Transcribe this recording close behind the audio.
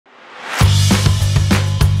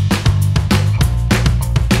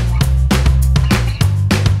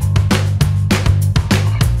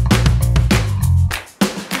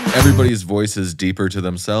everybody's voice is deeper to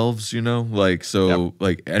themselves, you know? Like, so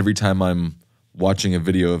like every time I'm watching a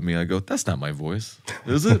video of me, I go, that's not my voice,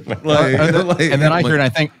 is it? Like, and then I hear it and I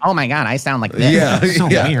think, oh my God, I sound like this. Yeah, It's so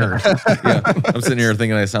weird. Yeah, I'm sitting here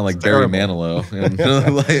thinking I sound like Barry Manilow. And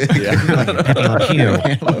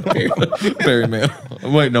Barry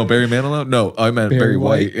Manilow. Wait, no, Barry Manilow? No, I meant Barry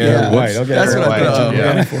White. Yeah, White. Okay, that's what I thought.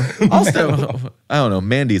 Yeah. I don't know.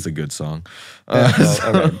 Mandy's a good song.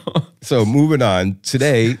 So moving on,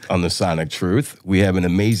 today on the Sonic Truth, we have an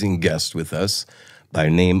amazing guest with us by the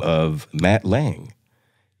name of Matt Lange.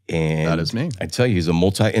 And that is me. I tell you, he's a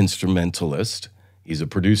multi-instrumentalist. He's a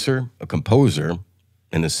producer, a composer,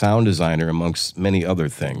 and a sound designer, amongst many other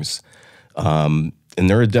things. And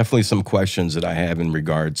there are definitely some questions that I have in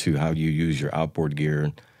regard to how you use your outboard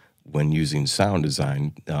gear when using sound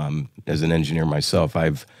design. As an engineer myself,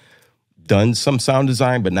 I've done some sound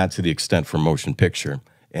design, but not to the extent for motion picture.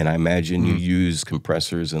 And I imagine you use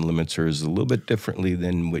compressors and limiters a little bit differently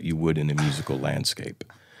than what you would in a musical landscape.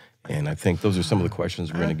 And I think those are some of the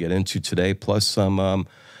questions we're going to get into today, plus some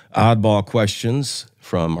oddball questions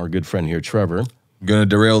from our good friend here, Trevor. Gonna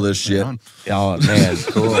derail this shit. Oh, man.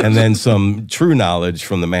 Cool. And then some true knowledge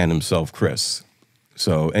from the man himself, Chris.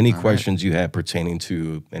 So any questions you have pertaining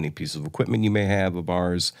to any piece of equipment you may have of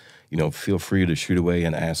ours, you know, feel free to shoot away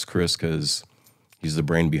and ask Chris, because he's the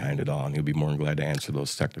brain behind it all, and he'll be more than glad to answer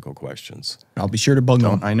those technical questions. I'll be sure to bug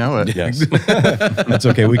them. I know it. Yes. That's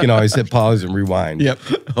okay. We can always hit pause and rewind. Yep.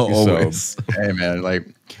 Always. So, Hey, man, like,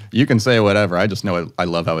 you can say whatever. I just know I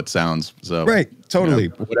love how it sounds. So right. Totally. You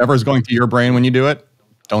know, whatever's going through your brain when you do it,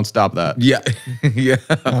 don't stop that. Yeah. Yeah.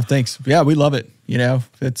 Oh, thanks. Yeah, we love it. You know,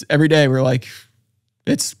 it's every day we're like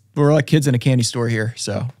kids in a candy store here.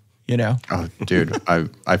 So, you know. Oh, dude,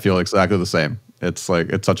 I feel exactly the same. It's like,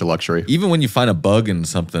 it's such a luxury. Even when you find a bug in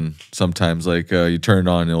something, sometimes like you turn it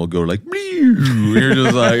on and it'll go like, you're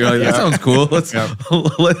just like, that sounds cool. Let's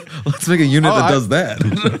make a unit that does that.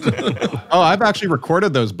 Oh, I've actually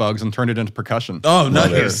recorded those bugs and turned it into percussion. Oh,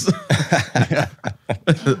 nice.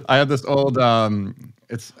 I have this old,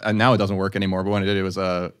 it's now it doesn't work anymore, but when I did, it was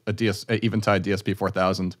a Eventide DSP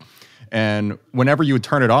 4000. And whenever you would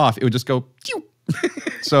turn it off, it would just go, pew.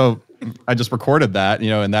 So I just recorded that, you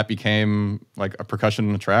know, and that became like a percussion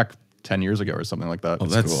in a track 10 years ago or something like that. Oh,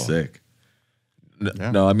 that's cool. sick. Yeah.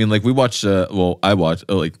 No, I mean, like we watched, well, I watched,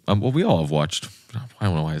 well, we all have watched, I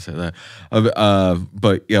don't know why I said that.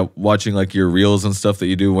 But yeah, watching like your reels and stuff that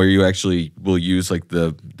you do where you actually will use like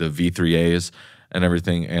the V3As and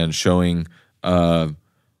everything and showing,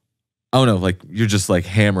 I don't know, like you're just like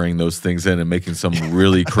hammering those things in and making some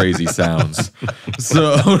really crazy sounds.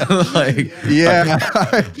 So like, yeah,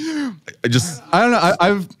 I don't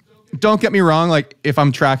know. Don't get me wrong. Like if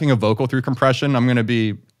I'm tracking a vocal through compression, I'm going to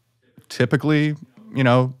be typically, you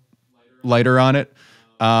know, lighter on it.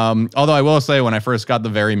 Although I will say when I first got the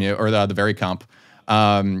Very comp,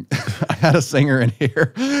 I had a singer in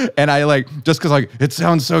here and I like, just cause like, it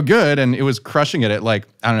sounds so good. And it was crushing it at like,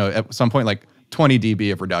 I don't know, at some point, like 20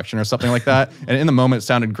 dB of reduction or something like that. And in the moment it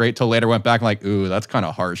sounded great till later went back and like, ooh, that's kind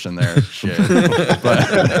of harsh in there. Shit.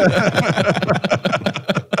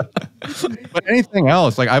 But anything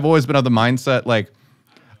else, like I've always been of the mindset, like,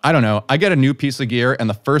 I don't know, I get a new piece of gear and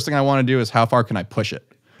the first thing I want to do is how far can I push it?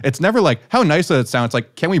 It's never like, how nice does it sound? It's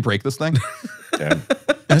like, can we break this thing? Yeah.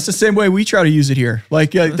 That's the same way we try to use it here.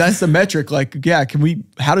 Like that's the metric. Like, yeah,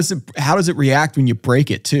 how does it react when you break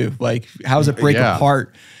it too? Like, how does it break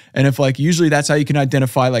apart? And if like, usually that's how you can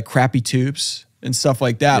identify like crappy tubes and stuff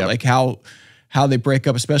like that. Yep. Like how they break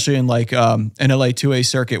up, especially in like an LA 2A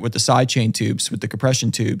circuit with the side chain tubes, with the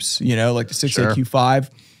compression tubes, you know, like the 6AQ5.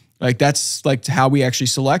 Like that's like how we actually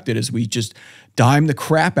select it, is we just dime the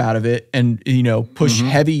crap out of it and, you know, push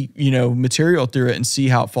heavy, you know, material through it and see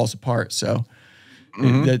how it falls apart. So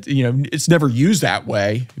that, you know, it's never used that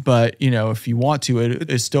way, but you know, if you want to,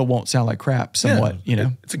 it still won't sound like crap somewhat, you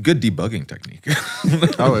know. It's a good debugging technique.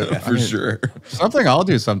 For sure. Something I'll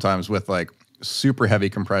do sometimes with like super heavy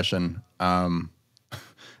compression. And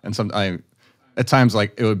at times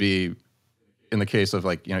like it would be in the case of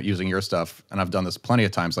like, you know, using your stuff, and I've done this plenty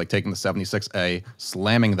of times, like taking the 76A,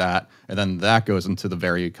 slamming that, and then that goes into the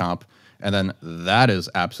Very comp, and then that is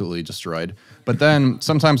absolutely destroyed. But then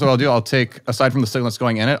sometimes what I'll do, I'll take, aside from the signal that's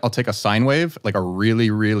going in it, I'll take a sine wave, like a really,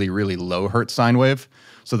 really, really low hertz sine wave.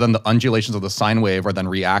 So then the undulations of the sine wave are then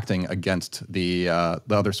reacting against the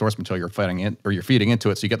other source material you're fighting in, or you're feeding into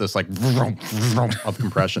it. So you get this like vroom, vroom of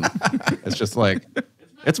compression. It's just like,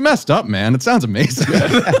 it's messed up, man. It sounds amazing.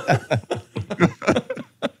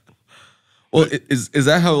 Well, is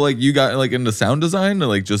that how like you got like into sound design, or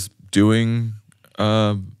like just doing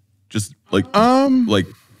just like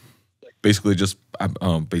basically just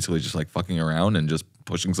like fucking around and just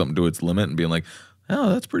pushing something to its limit and being like, oh,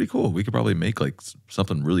 that's pretty cool. We could probably make like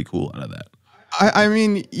something really cool out of that. I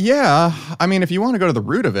mean, yeah. I mean, if you want to go to the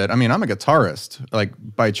root of it, I mean, I'm a guitarist, like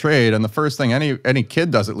by trade, and the first thing any kid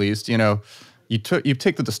does, at least, you know, you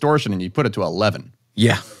take the distortion and you put it to 11.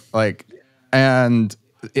 Yeah. Like, and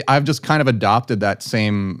I've just kind of adopted that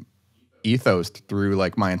same ethos through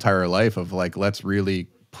like my entire life of like, let's really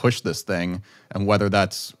push this thing, and whether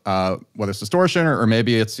it's distortion or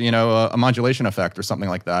maybe it's, you know, a modulation effect or something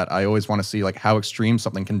like that. I always want to see like how extreme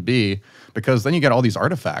something can be, because then you get all these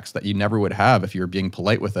artifacts that you never would have if you're being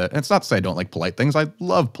polite with it. And it's not to say I don't like polite things. I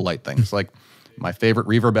love polite things. Like my favorite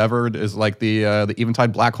reverb ever is like the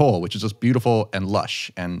Eventide Black Hole, which is just beautiful and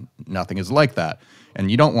lush, and nothing is like that. And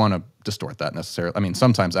you don't want to distort that necessarily. I mean,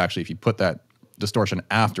 sometimes actually if you put that distortion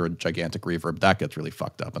after a gigantic reverb, that gets really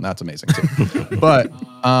fucked up, and that's amazing too. But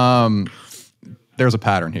there's a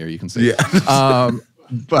pattern here you can see. Yeah.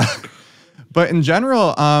 But in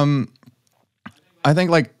general, I think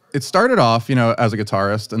like it started off, you know, as a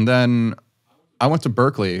guitarist, and then I went to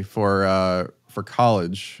Berkeley for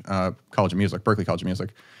college, College of Music, Berkeley College of Music,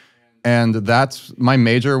 and that's my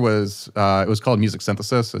major was it was called music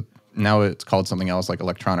synthesis. Now it's called something else, like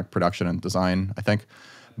electronic production and design, I think.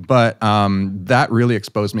 But that really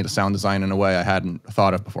exposed me to sound design in a way I hadn't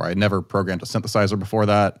thought of before. I had never programmed a synthesizer before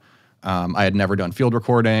that. I had never done field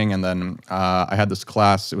recording. And then I had this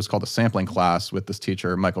class, it was called a sampling class with this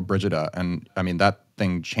teacher, Michael Brigida. And I mean, that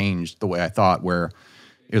thing changed the way I thought, where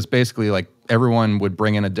it was basically like everyone would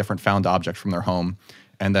bring in a different found object from their home.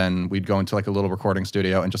 And then we'd go into like a little recording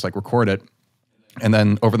studio and just like record it. And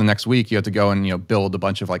then over the next week, you had to go and, you know, build a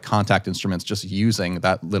bunch of like contact instruments just using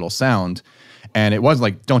that little sound. And it wasn't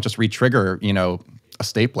like, don't just re-trigger, you know, a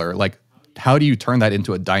stapler. Like, how do you turn that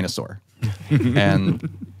into a dinosaur? And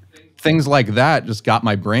things like that just got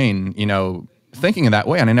my brain, you know, thinking in that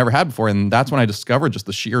way. And I never had before. And that's when I discovered just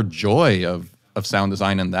the sheer joy of sound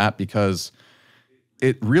design in that, because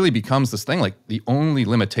it really becomes this thing. Like, the only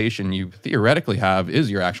limitation you theoretically have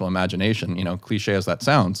is your actual imagination, you know, cliche as that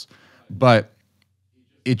sounds. But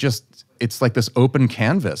it's like this open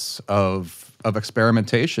canvas of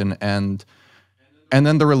experimentation, and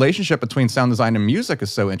then the relationship between sound design and music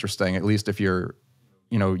is so interesting, at least if you're,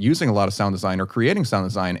 you know, using a lot of sound design or creating sound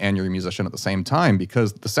design and you're a musician at the same time,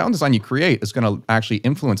 because the sound design you create is going to actually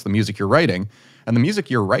influence the music you're writing, and the music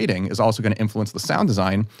you're writing is also going to influence the sound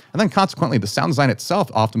design, and then consequently the sound design itself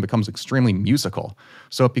often becomes extremely musical.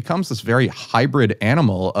 So it becomes this very hybrid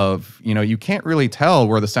animal of, you know, you can't really tell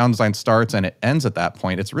where the sound design starts and it ends at that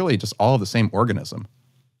point. It's really just all the same organism.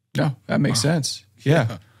 No, that makes sense.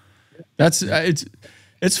 Yeah. That's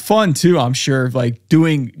it's fun too, I'm sure, like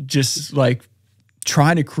doing just like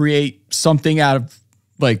trying to create something out of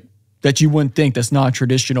like that you wouldn't think, that's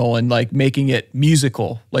non-traditional, and like making it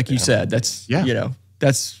musical, like you said. That's you know,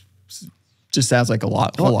 that's just sounds like a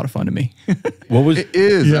whole lot of fun to me. It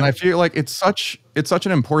is, and I feel like it's such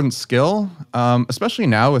an important skill, especially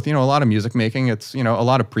now with, you know, a lot of music making. It's, you know, a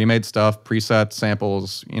lot of pre-made stuff, presets,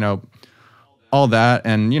 samples, you know, all that.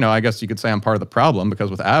 And, you know, I guess you could say I'm part of the problem, because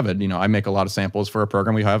with AVID, you know, I make a lot of samples for a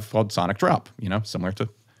program we have called Sonic Drop, you know,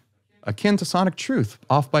 akin to Sonic Truth,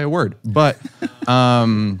 off by a word. But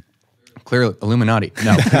clearly Illuminati.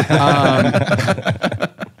 No. I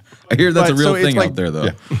hear that's a real thing out there, though.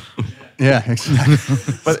 Yeah,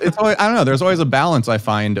 exactly. But it's always, I don't know, there's always a balance I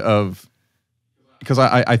find of, because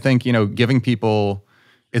I think, you know, giving people,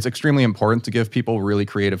 it's extremely important to give people really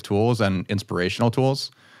creative tools and inspirational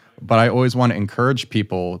tools. But I always want to encourage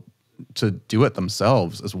people to do it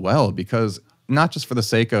themselves as well, because not just for the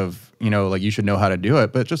sake of, you know, like you should know how to do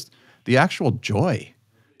it, but just the actual joy.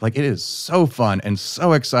 Like, it is so fun and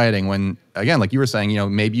so exciting when, again, like you were saying, you know,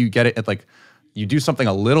 maybe you get it at like, you do something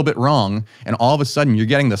a little bit wrong, and all of a sudden you're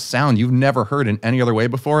getting the sound you've never heard in any other way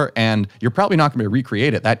before, and you're probably not going to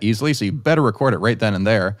recreate it that easily, so you better record it right then and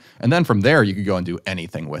there. And then from there, you could go and do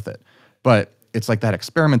anything with it. But it's like that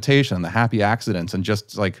experimentation, the happy accidents, and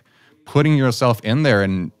just like putting yourself in there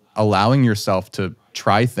and allowing yourself to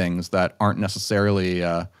try things that aren't necessarily,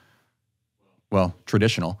 well,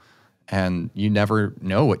 traditional. And you never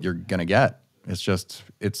know what you're going to get.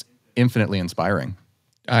 It's infinitely inspiring.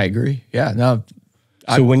 I agree. Yeah. No.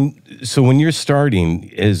 So when you're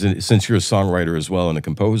starting, since you're a songwriter as well and a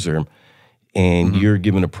composer, and you're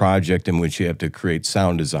given a project in which you have to create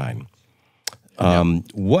sound design, how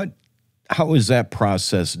is that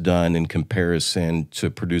process done in comparison to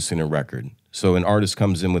producing a record? So an artist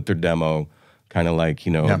comes in with their demo, kind of like,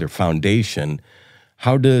 you know, their foundation.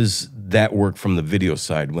 How does that work from the video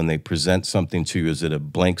side when they present something to you? Is it a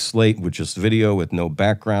blank slate with just video with no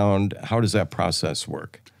background? How does that process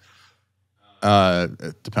work?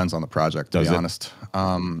 It depends on the project, to be honest.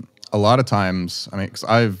 A lot of times, I mean, 'cause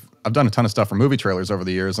I've done a ton of stuff for movie trailers over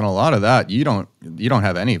the years, and a lot of that you don't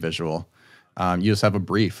have any visual. You just have a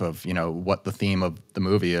brief of what the theme of the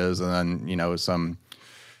movie is, and then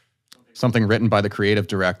something written by the creative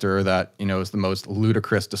director that is the most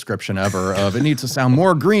ludicrous description ever of it needs to sound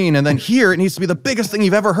more green, and then here it needs to be the biggest thing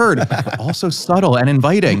you've ever heard, but also subtle and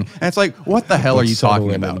inviting. And it's like, what the hell are you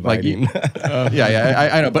talking about? Like,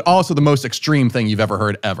 I know, but also the most extreme thing you've ever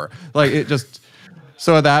heard ever. Like it just.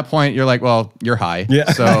 So at that point, you're like, well, you're high.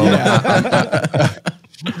 Yeah. So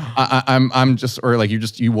I'm just, or like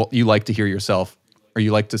you like to hear yourself, or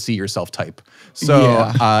you like to see yourself type.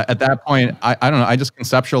 So at that point, I don't know. I just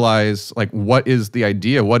conceptualize like, what is the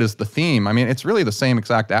idea? What is the theme? I mean, it's really the same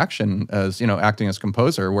exact action as acting as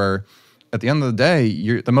composer. Where at the end of the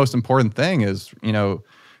day, the most important thing is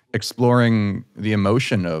exploring the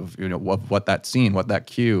emotion of what that scene, what that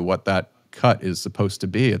cue, what that cut is supposed to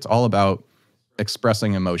be. It's all about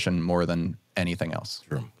expressing emotion more than anything else.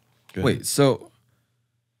 Sure. Good. Wait, so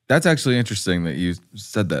that's actually interesting that you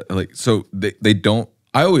said that. Like, so they don't.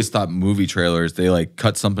 I always thought movie trailers, they like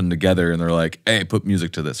cut something together and they're like, "Hey, put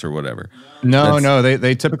music to this" or whatever. No,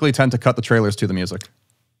 they typically tend to cut the trailers to the music.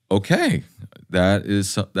 Okay,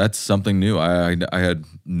 that's something new. I had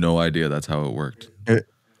no idea that's how it worked.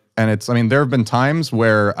 I mean, there have been times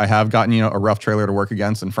where I have gotten, a rough trailer to work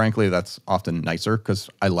against, and frankly, that's often nicer because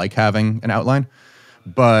I like having an outline.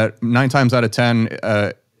 But 9 times out of 10,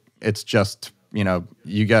 it's just,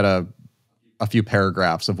 you get a few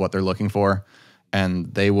paragraphs of what they're looking for,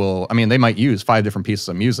 and they might use 5 different pieces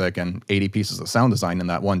of music and 80 pieces of sound design in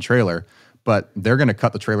that one trailer, but they're going to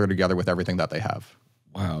cut the trailer together with everything that they have.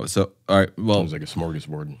 Wow. So, all right. Well, sounds like a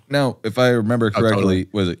smorgasbord. Now, if I remember correctly,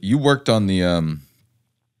 was it you worked on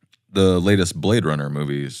the latest Blade Runner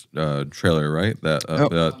movies trailer, right? That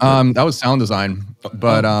was sound design,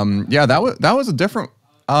 but that was a different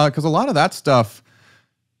because a lot of that stuff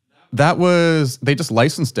they just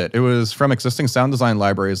licensed it. It was from existing sound design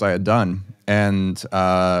libraries I had done, and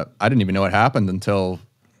I didn't even know what happened until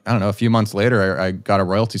I don't know a few months later. I got a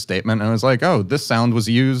royalty statement, and I was like, "Oh, this sound was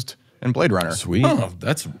used in Blade Runner." Sweet. Oh,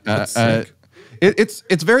 that's sick.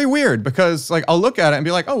 It's very weird because like I'll look at it and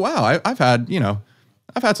be like, "Oh wow,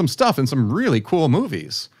 I've had some stuff in some really cool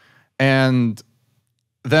movies," and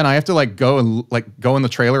then I have to go in the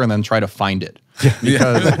trailer and then try to find it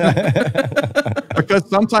because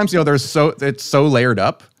sometimes it's so layered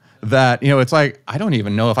up that it's like I don't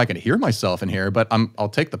even know if I can hear myself in here, but I'll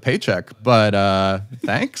take the paycheck. But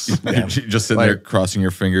thanks. You're just sitting there crossing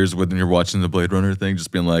your fingers when you're watching the Blade Runner thing,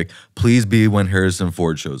 just being like, "Please be when Harrison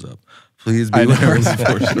Ford shows up. Please be when Harrison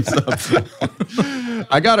Ford shows up."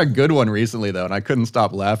 I got a good one recently though, and I couldn't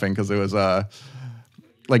stop laughing because it was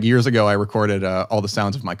years ago. I recorded all the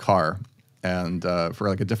sounds of my car, and for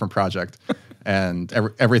a different project, and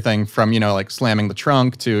everything from slamming the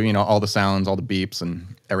trunk to all the sounds, all the beeps, and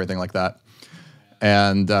everything like that.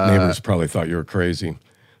 And neighbors probably thought you were crazy.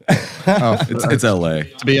 It's LA.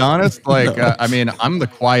 To be honest, I mean, I'm the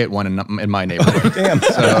quiet one in my neighborhood. Damn.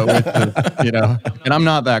 So and I'm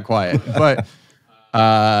not that quiet, but.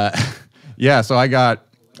 Yeah, so I got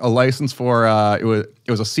a license for it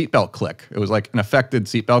was a seatbelt click. It was like an affected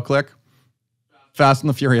seatbelt click. Fast and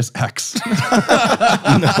the Furious X.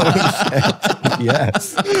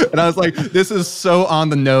 Yes. And I was like, this is so on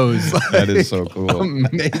the nose. That is so cool.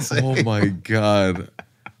 Amazing. Oh my God.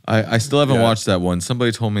 I still haven't watched that one.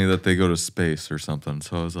 Somebody told me that they go to space or something.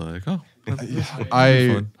 So I was like, oh.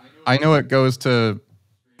 I know it goes to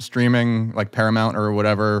streaming like Paramount or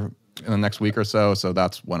whatever in the next week or so. So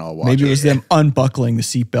that's when I'll watch it. Maybe it was them unbuckling the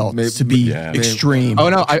seatbelts to be extreme. Oh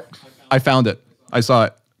no, I found it. I saw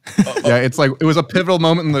it. Yeah, it's like it was a pivotal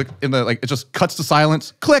moment in the it just cuts to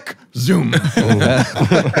silence, click, zoom.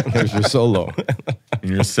 There's your solo. And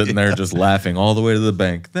you're sitting there just laughing all the way to the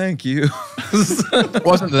bank. Thank you.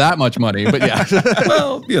 Wasn't that much money, but yeah.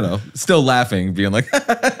 Well, still laughing, being like,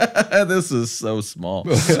 this is so small.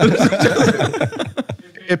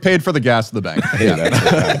 It paid for the gas to the bank. Yeah,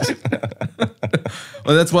 that's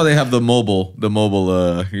Well, that's why they have the mobile.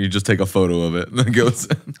 You just take a photo of it and it goes.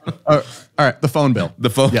 All right, the phone bill. The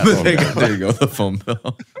phone. Yeah, There you go. The phone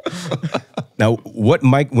bill. Now,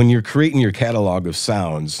 when you're creating your catalog of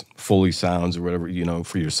sounds, Foley sounds or whatever,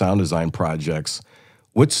 for your sound design projects,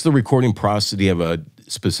 what's the recording process? Do you have a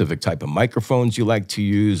specific type of microphones you like to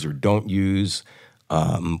use or don't use?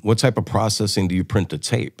 What type of processing do you print to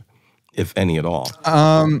tape, if any at all?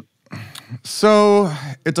 So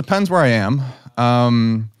it depends where I am.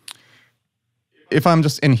 if I'm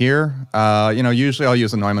just in here, usually I'll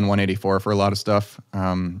use a Neumann 184 for a lot of stuff,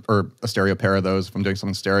 or a stereo pair of those if I'm doing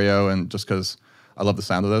something stereo, and just because I love the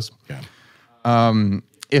sound of those. Yeah.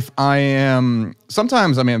 If I am,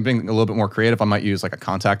 sometimes, I'm being a little bit more creative, I might use like a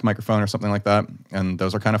contact microphone or something like that, and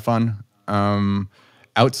those are kind of fun.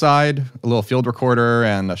 Outside, a little field recorder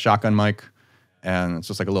and a shotgun mic, and it's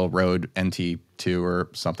just like a little Rode NT2 or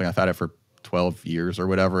something. I've had it for 12 years or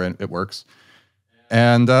whatever, and it works.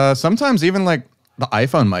 And sometimes even like the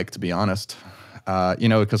iPhone mic, to be honest,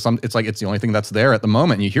 because it's like it's the only thing that's there at the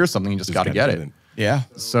moment. And you hear something, you just got to get it. Yeah.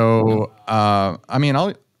 So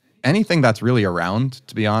I'll anything that's really around,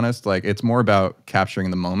 to be honest. Like, it's more about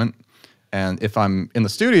capturing the moment. And if I'm in the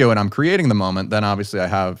studio and I'm creating the moment, then obviously I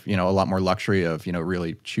have a lot more luxury of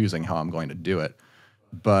really choosing how I'm going to do it.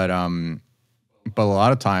 But a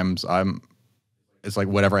lot of times it's like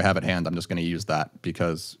whatever I have at hand, I'm just going to use that,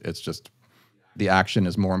 because it's just, the action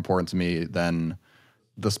is more important to me than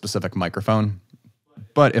the specific microphone.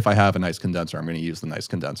 But if I have a nice condenser, I'm going to use the nice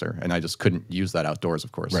condenser. And I just couldn't use that outdoors,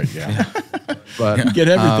 of course. Right, yeah. But You get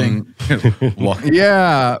everything.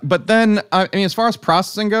 yeah. But then, as far as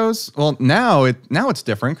processing goes, well, now it's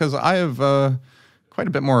different, because I have quite a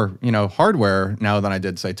bit more, hardware now than I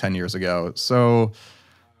did, say, 10 years ago. So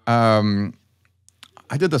I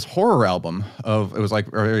did this horror album it was like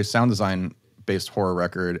a very sound design based horror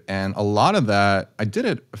record. And a lot of that, I did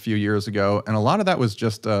it a few years ago, and a lot of that was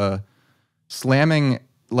just slamming,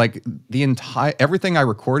 like everything I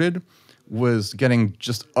recorded was getting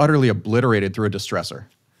just utterly obliterated through a distressor.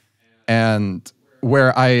 And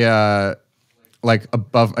where I, like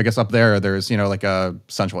above, I guess up there's, like a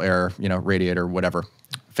central air, radiator, whatever,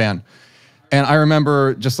 fan. And I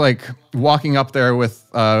remember just like walking up there with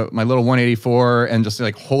my little 184 and just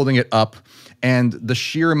like holding it up, and the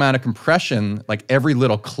sheer amount of compression, like every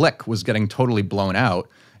little click was getting totally blown out.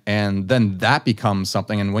 And then that becomes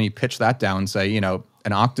something. And when you pitch that down, say, an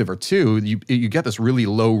octave or two, you get this really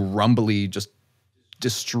low, rumbly, just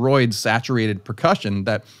destroyed, saturated percussion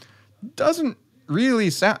that doesn't really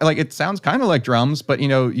sound like, it sounds kind of like drums, but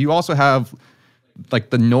you also have like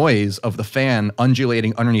the noise of the fan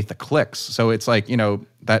undulating underneath the clicks. So it's like,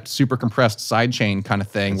 that super compressed sidechain kind of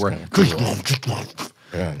thing.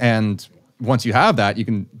 And once you have that, you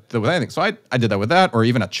can do with anything. So I did that with that, or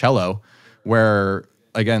even a cello, where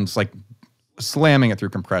again, it's like slamming it through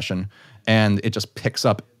compression, and it just picks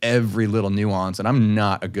up every little nuance. And I'm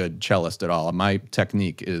not a good cellist at all. My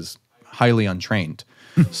technique is highly untrained.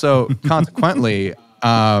 So consequently,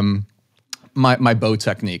 my bow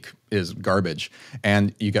technique is garbage.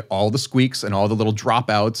 And you get all the squeaks and all the little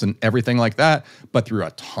dropouts and everything like that. But through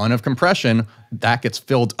a ton of compression, that gets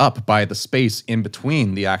filled up by the space in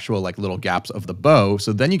between the actual like little gaps of the bow.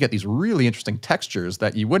 So then you get these really interesting textures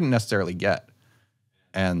that you wouldn't necessarily get.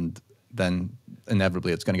 And then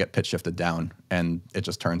inevitably it's going to get pitch shifted down, and it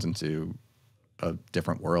just turns into a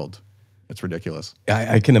different world. It's ridiculous.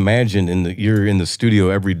 I can imagine you're in the studio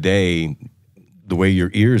every day, the way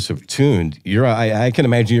your ears have tuned. I can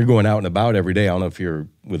imagine you're going out and about every day. I don't know if you're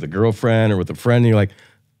with a girlfriend or with a friend, and you're like,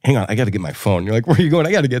 hang on, I got to get my phone. You're like, where are you going?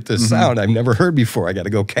 I got to get this sound I've never heard before. I got to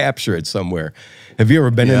go capture it somewhere. Have you ever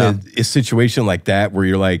been in a situation like that, where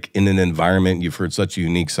you're like in an environment, you've heard such a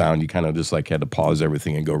unique sound, you kind of just like had to pause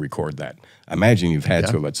everything and go record that? I imagine you've had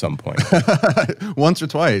to at some point. Once or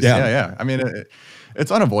twice. Yeah. It's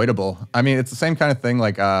unavoidable. It's the same kind of thing.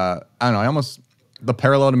 Like, I don't know, the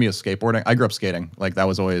parallel to me is skateboarding. I grew up skating. Like, that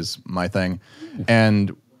was always my thing.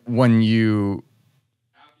 And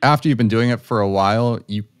after you've been doing it for a while,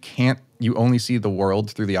 you only see the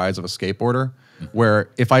world through the eyes of a skateboarder, where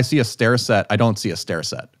if I see a stair set, I don't see a stair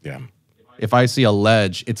set. Yeah. If I see a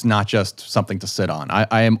ledge, it's not just something to sit on.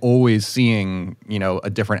 I am always seeing, a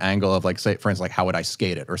different angle of, like, say, for instance, like, how would I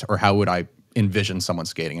skate it, or how would I envision someone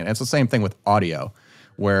skating it? And it's the same thing with audio,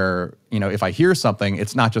 where, if I hear something,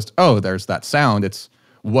 it's not just, oh, there's that sound. It's,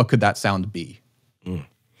 what could that sound be?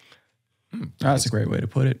 That's a great way to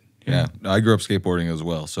put it. Yeah, I grew up skateboarding as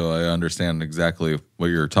well, so I understand exactly what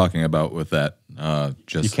you're talking about with that.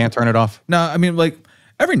 You can't turn it off? No, like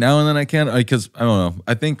every now and then I can, because I don't know.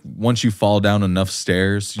 I think once you fall down enough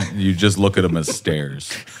stairs, you just look at them as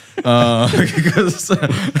stairs. Because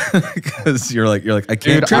you're like I can't.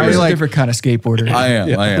 Dude, Trevor's a different kind of skateboarder. I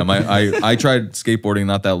am. I tried skateboarding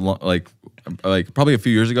not that long, like probably a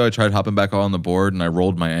few years ago. I tried hopping back on the board and I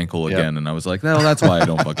rolled my ankle again, and I was like, no, that's why I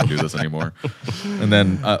don't fucking do this anymore. And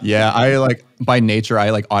then I by nature I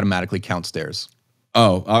automatically count stairs.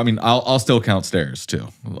 Oh, I'll still count stairs too.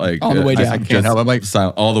 Like all the way down. I can't help. I'm like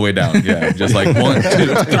all the way down. Yeah, just like 1, 2,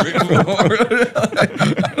 3,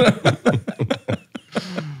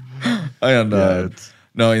 4. And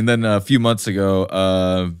No, and then a few months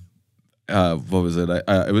ago, what was it?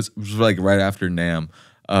 It was like right after NAMM.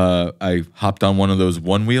 I hopped on one of those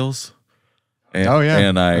one wheels. And,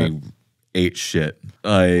 and I ate shit.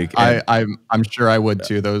 Like I'm sure I would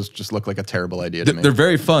too. Those just look like a terrible idea to me. They're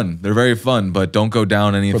very fun. They're very fun, but don't go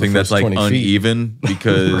down anything that's like uneven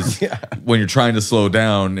because when you're trying to slow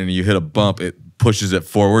down and you hit a bump, it pushes it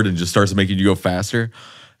forward and just starts making you go faster.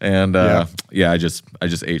 And I just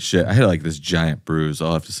ate shit. I had like this giant bruise.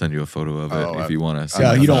 I'll have to send you a photo of it if you want to see it.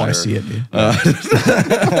 Yeah, you don't want to see it, dude.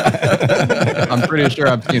 I'm pretty sure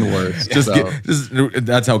I've seen worse.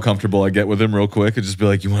 That's how comfortable I get with him real quick. I just be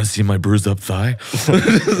like, you want to see my bruised up thigh?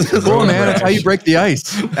 Cool, man. That's how you break the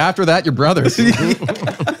ice. After that, you're brothers.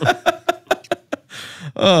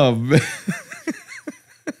 Oh, man.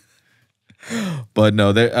 But no,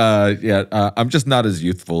 I'm just not as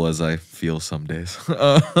youthful as I feel some days.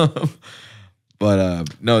 But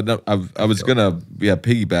no, I was gonna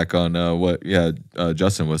piggyback on what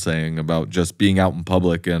Justin was saying about just being out in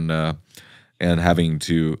public and having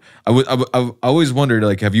to. I always wondered,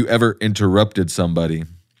 like, have you ever interrupted somebody?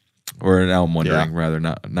 Or now I'm wondering, rather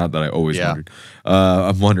not that I always wondered.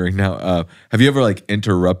 I'm wondering now. Have you ever like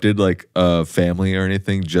interrupted like a family or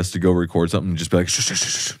anything just to go record something and just be like, shh, shh,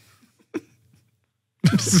 shh, shh.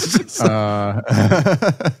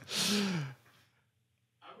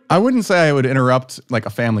 I wouldn't say I would interrupt like a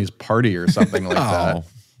family's party or something like that.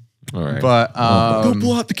 All right, but go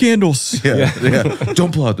blow out the candles. Yeah.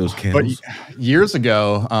 Don't blow out those candles. But years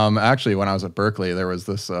ago, actually, when I was at Berkeley, there was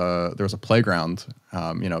a playground,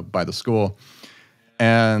 by the school,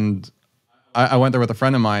 and I went there with a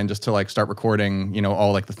friend of mine just to like start recording,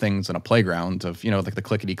 all like the things in a playground of, like the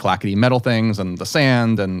clickety clackety metal things and the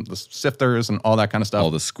sand and the sifters and all that kind of stuff.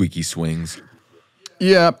 All the squeaky swings.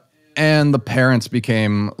 Yeah. And the parents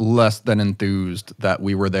became less than enthused that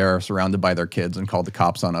we were there surrounded by their kids and called the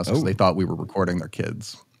cops on us because they thought we were recording their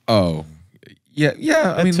kids. Oh,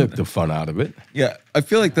 yeah. I mean, took the fun out of it. Yeah. I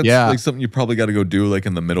feel like that's like something you probably got to go do like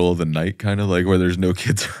in the middle of the night, kind of like where there's no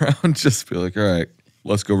kids around. Just be like, all right.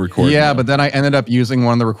 Let's go record. Yeah, but then I ended up using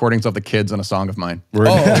one of the recordings of the kids in a song of mine.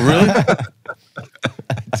 Oh, really?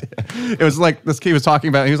 It was like this kid was talking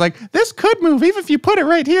about, he was like, this could move even if you put it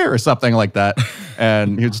right here or something like that.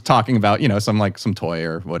 And he was just talking about, some toy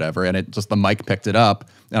or whatever. And the mic picked it up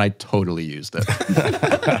and I totally used it.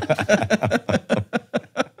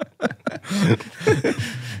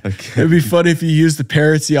 It'd be funny if you used the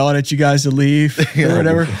parrots yelling at you guys to leave or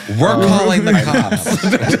whatever. We're calling the cops.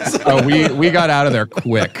 We got out of there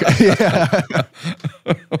quick.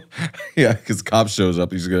 Yeah, because cop shows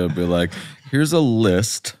up, he's gonna be like, "Here's a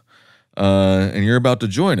list, and you're about to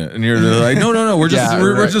join it," and you're like, "No, we're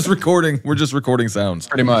just recording. We're just recording sounds."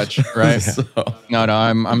 Pretty much, right? No,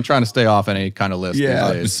 I'm trying to stay off any kind of list these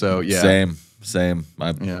days. So yeah, same.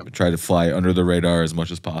 I try to fly under the radar as much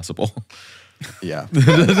as possible. Yeah.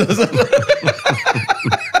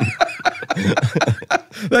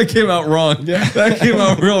 That came out wrong. Yeah. That came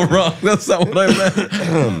out real wrong. That's not what I meant.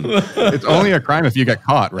 It's only a crime if you get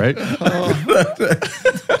caught, right?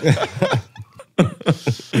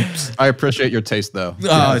 I appreciate your taste, though.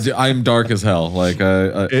 I'm dark as hell. Like,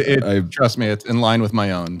 trust me, it's in line with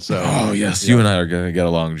my own. So. Oh yes, you and I are gonna get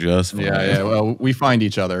along just fine. Yeah. Well, we find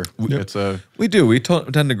each other. We do. We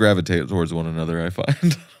tend to gravitate towards one another, I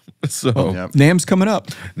find. So NAMM's coming up.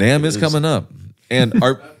 NAMM is coming up, and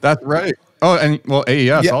that's right. Oh, and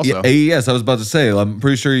AES also. Yeah, AES. I was about to say. I'm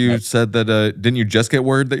pretty sure you said that. Didn't you just get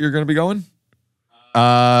word that you're going to be going?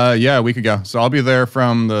 Yeah, a week ago. So I'll be there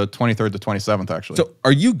from the 23rd to 27th, actually. So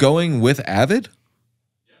are you going with AVID?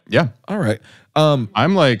 Yeah. All right.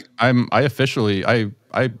 I officially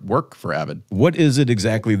work for AVID. What is it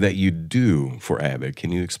exactly that you do for AVID?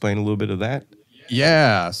 Can you explain a little bit of that?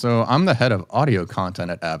 Yeah, so I'm the head of audio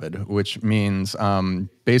content at AVID, which means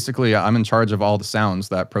basically I'm in charge of all the sounds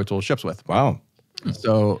that Pro Tools ships with. Wow.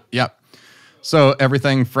 So so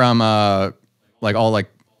everything from all the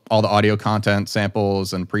audio content,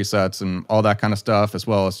 samples and presets and all that kind of stuff, as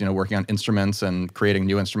well as working on instruments and creating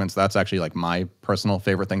new instruments. That's actually like my personal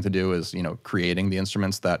favorite thing to do is creating the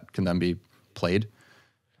instruments that can then be played.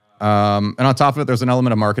 And on top of it, there's an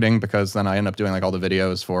element of marketing because then I end up doing like all the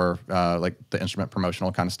videos for like the instrument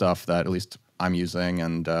promotional kind of stuff that at least I'm using,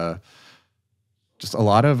 and just a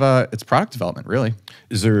lot of it's product development, really.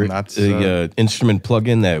 Is there an instrument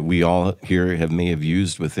plugin that we all here may have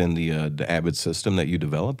used within the AVID system that you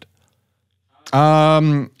developed?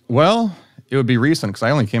 Well, it would be recent because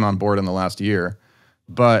I only came on board in the last year,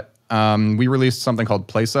 but we released something called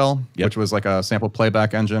PlayCell, which was like a sample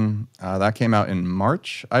playback engine. That came out in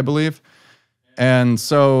March, I believe. And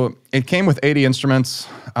so it came with 80 instruments,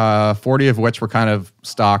 40 of which were kind of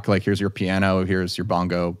stock, like here's your piano, here's your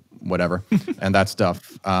bongo, whatever. And that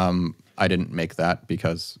stuff, I didn't make that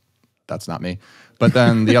because that's not me. But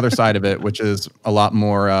then the other side of it, which is a lot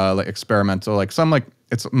more like experimental, like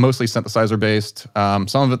it's mostly synthesizer based.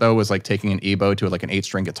 Some of it though was like taking an EBow to like an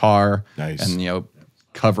 8-string guitar, Nice. and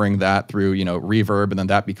covering that through reverb, and then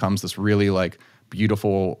that becomes this really like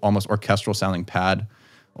beautiful, almost orchestral sounding pad.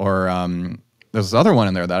 Or there's this other one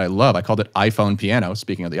in there that I love. I called it iPhone Piano.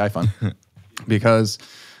 Speaking of the iPhone, because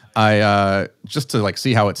I just to like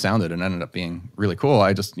see how it sounded, and ended up being really cool.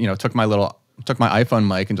 I just took my iPhone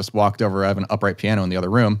mic and just walked over. I have an upright piano in the other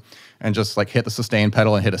room, and just like hit the sustain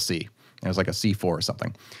pedal and hit a C. It was like a C4 or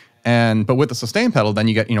something. But with the sustain pedal, then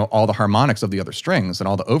you get all the harmonics of the other strings and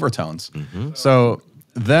all the overtones. Mm-hmm. So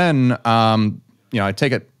then I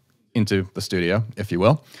take it into the studio, if you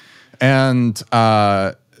will, and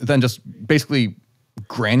then just basically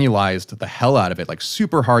granulized the hell out of it, like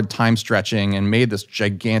super hard time stretching, and made this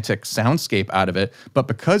gigantic soundscape out of it. But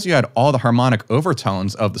because you had all the harmonic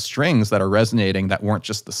overtones of the strings that are resonating that weren't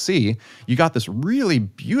just the C, you got this really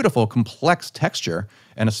beautiful, complex texture.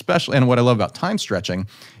 And what I love about time stretching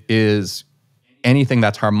is anything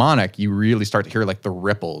that's harmonic, you really start to hear like the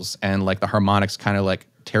ripples, and like the harmonics kind of like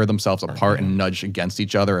tear themselves apart and nudge against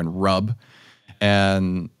each other and rub.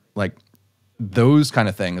 And like those kind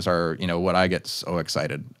of things are, what I get so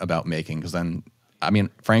excited about making. Because then,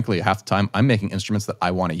 frankly, half the time I'm making instruments that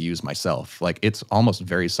I want to use myself. Like it's almost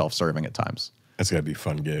very self-serving at times. That's gotta be a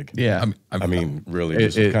fun gig. Yeah. Really,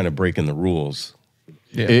 just kind of breaking the rules.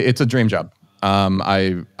 Yeah. It's a dream job.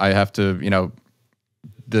 I have to,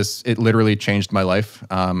 it literally changed my life.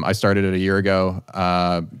 I started it a year ago.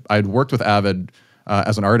 I'd worked with AVID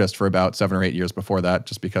as an artist for about 7 or 8 years before that,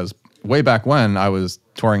 just because way back when I was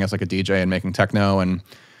touring as like a DJ and making techno, and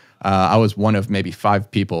I was one of maybe 5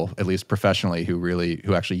 people, at least professionally,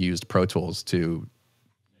 who actually used Pro Tools to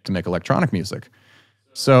make electronic music.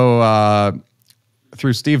 So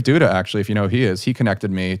through Steve Duda, actually, if you know who he is, he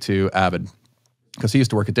connected me to AVID because he used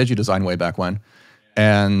to work at DigiDesign way back when.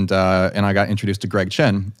 And I got introduced to Greg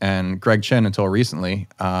Chen. And Greg Chen, until recently,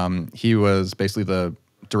 he was basically the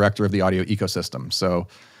director of the audio ecosystem. So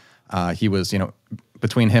he was,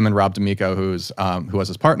 between him and Rob D'Amico, who was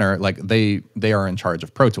his partner, like they are in charge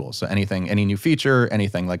of Pro Tools. So any new feature,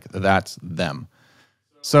 anything like that's them.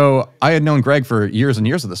 So I had known Greg for years and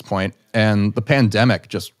years at this point, and the pandemic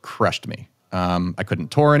just crushed me. I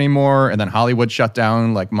couldn't tour anymore, and then Hollywood shut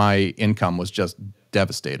down. Like my income was just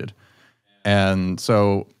devastated. And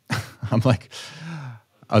so I'm like,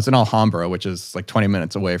 I was in Alhambra, which is like 20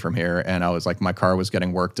 minutes away from here. And I was like, my car was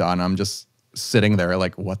getting work done. I'm just sitting there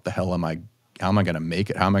like, what the hell how am I going to make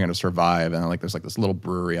it? How am I going to survive? And there's like this little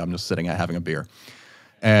brewery I'm just sitting at having a beer.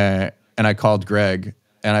 And I called Greg,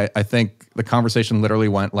 and I think the conversation literally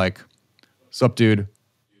went like, sup, dude,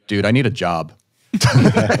 I need a job.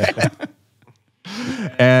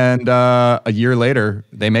 And a year later,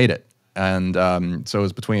 they made it. And so it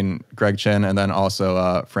was between Greg Chen and then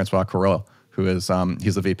also Francois Corot, who is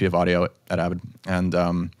he's the VP of audio at AVID. And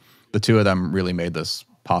the two of them really made this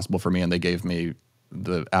possible for me, and they gave me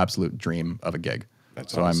the absolute dream of a gig.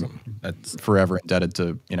 That's so awesome. I'm forever indebted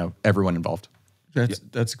to everyone involved.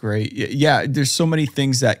 That's great. Yeah, there's so many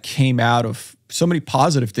things that came out of, so many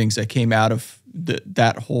positive things that came out of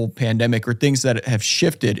that whole pandemic, or things that have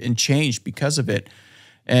shifted and changed because of it.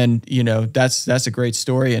 And that's a great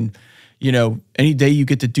story. And any day you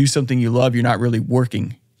get to do something you love, you're not really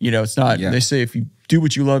working. It's not. Yeah. They say if you do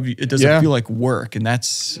what you love, it doesn't feel like work, and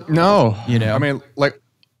that's no. Like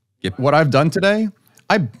what I've done today,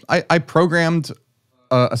 I programmed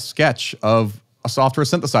a sketch of a software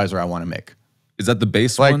synthesizer I want to make. Is that the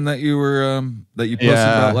bass one that you were that you posted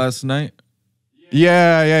about last night?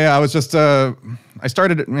 Yeah. I was just I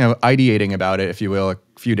started ideating about it, if you will, a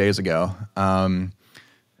few days ago, and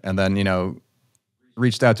then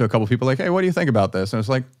reached out to a couple people like, hey, what do you think about this? And I was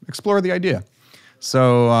like, explore the idea.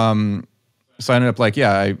 So I ended up like,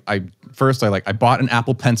 I first bought an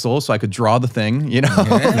Apple Pencil so I could draw the thing,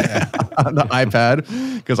 on the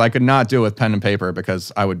iPad, because I could not do it with pen and paper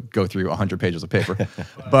because I would go through 100 pages of paper.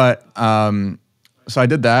 But so I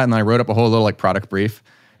did that, and I wrote up a whole little product brief.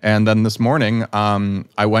 And then this morning,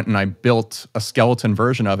 I went and I built a skeleton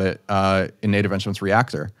version of it in Native Instruments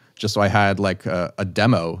Reactor, just so I had a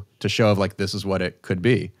demo to show of this is what it could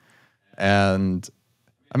be. And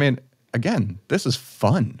again, this is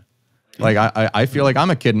fun. I feel like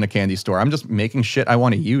I'm a kid in a candy store. I'm just making shit I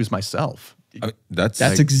want to use myself.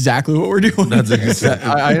 That's exactly what we're doing. That's exactly.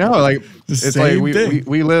 I know, like it's like same thing.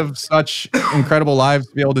 we live such incredible lives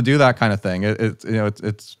to be able to do that kind of thing.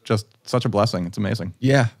 It's just such a blessing. It's amazing.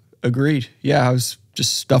 Yeah, agreed. Yeah, I was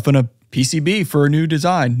just stuffing a PCB for a new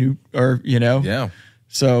design, Yeah.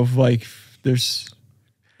 So like, there's,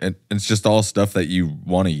 and it's just all stuff that you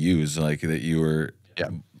want to use, like that you were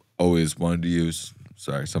always wanted to use.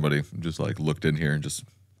 Sorry, somebody just like looked in here and just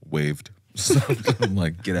waved. So I'm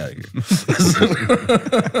like, get out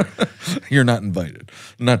of here. You're not invited.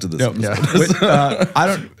 Not to this. no, but, I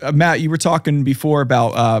don't, Matt, you were talking before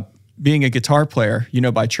about being a guitar player,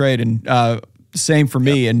 by trade, and same for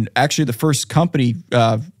me. And actually the first company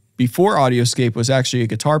before AudioScape was actually a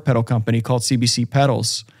guitar pedal company called CBC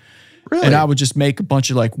Pedals. Really? And I would just make a bunch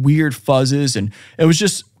of like weird fuzzes, and it was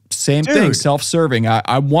just same thing, self-serving.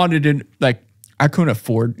 I wanted to, like, I couldn't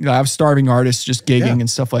afford, I was starving artist, just gigging and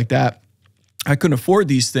stuff like that. I couldn't afford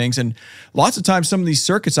these things. And lots of times some of these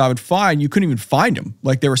circuits I would find, you couldn't even find them.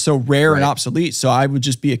 Like they were so rare and obsolete. So I would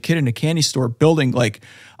just be a kid in a candy store building, like,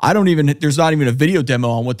 there's not even a video demo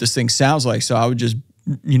on what this thing sounds like. So I would just,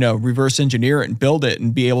 reverse engineer it and build it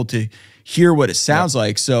and be able to hear what it sounds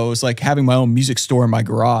like. So it was like having my own music store in my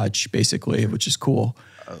garage, basically, which is cool.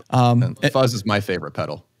 And fuzz is my favorite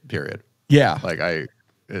pedal, period. Yeah. Like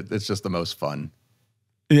it's just the most fun.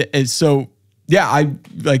 So yeah, I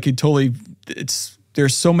like it totally.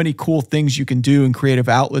 There's so many cool things you can do and creative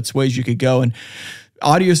outlets, ways you could go. And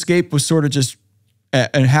AudioScape was sort of just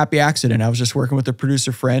a happy accident. I was just working with a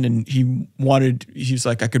producer friend, and he's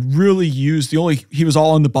like, I could really use he was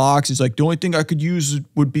all in the box. He's like, the only thing I could use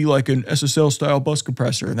would be like an SSL style bus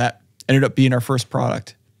compressor. And that ended up being our first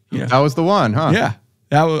product. That was the one, huh? Yeah.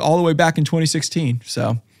 That was all the way back in 2016.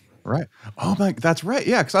 So. Right. Oh my, that's right.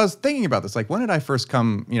 Yeah. Cause I was thinking about this. Like, when did I first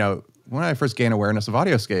gain awareness of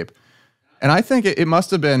AudioScape? And I think it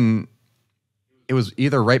must have been, it was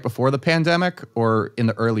either right before the pandemic or in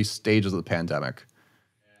the early stages of the pandemic.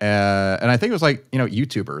 And I think it was like,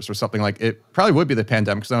 YouTubers or something. Like, it probably would be the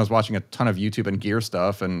pandemic, because then I was watching a ton of YouTube and gear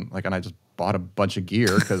stuff, and I just bought a bunch of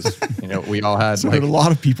gear because, we all had, so did a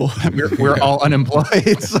lot of people. we're all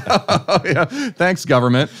unemployed. So, thanks,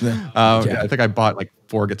 government. I think I bought like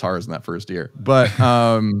 4 guitars in that first year. But,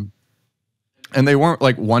 and they weren't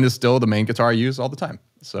like, one is still the main guitar I use all the time.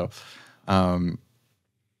 So, don't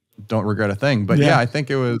regret a thing. But yeah, I think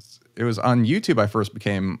it was on YouTube I first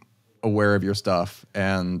became aware of your stuff,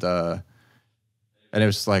 and it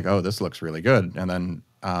was just like, oh, this looks really good. And then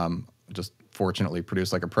just fortunately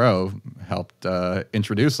Produce Like a Pro helped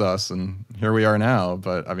introduce us, and here we are now.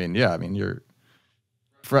 But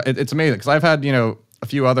it's amazing, because I've had a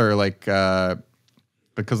few other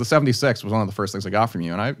because the 76 was one of the first things I got from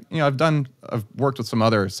you, and I've worked with some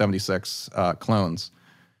other 76 clones.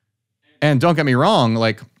 And don't get me wrong,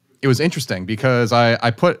 like, it was interesting because I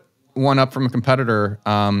put one up from a competitor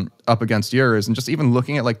up against yours, and just even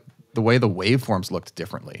looking at like the way the waveforms looked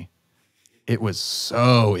differently, it was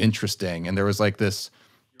so interesting. And there was like this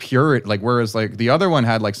pure, like, whereas like the other one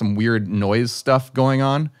had like some weird noise stuff going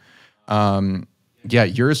on.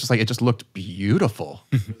 Yours just like, it just looked beautiful.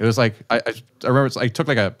 It was like, I remember I took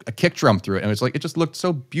like a kick drum through it, and it just looked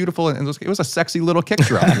so beautiful, and it was a sexy little kick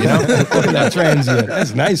drum, Look at that transient.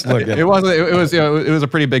 That's nice looking. It was a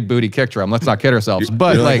pretty big booty kick drum. Let's not kid ourselves.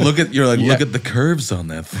 But look at the curves on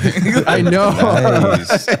that thing. I know.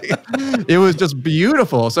 Nice. It was just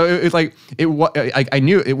beautiful. So it's like, I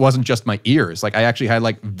knew it wasn't just my ears. Like, I actually had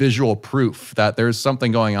like visual proof that there's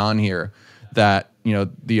something going on here that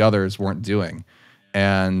the others weren't doing.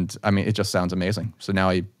 And I mean, it just sounds amazing. So now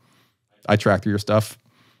I track through your stuff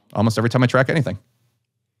almost every time I track anything.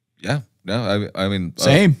 Yeah. No, I mean,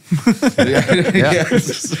 same.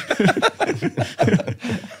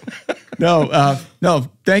 No,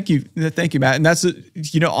 thank you, Matt. And that's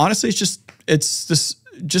honestly, it's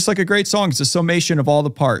just like a great song. It's a summation of all the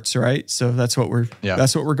parts, right? So that's what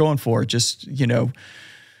we're going for. Just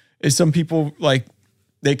is some people like,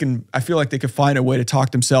 I feel like they could find a way to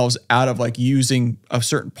talk themselves out of like using a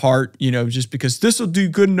certain part, just because this will do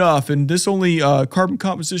good enough, and this only carbon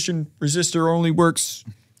composition resistor only works,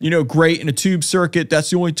 great in a tube circuit.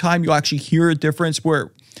 That's the only time you'll actually hear a difference.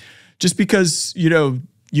 Where just because you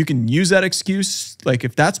can use that excuse, like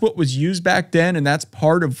if that's what was used back then and that's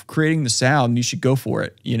part of creating the sound, you should go for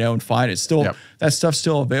it, and find it. Still, that stuff's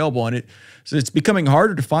still available, and so it's becoming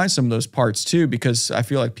harder to find some of those parts too, because I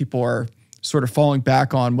feel like people are sort of falling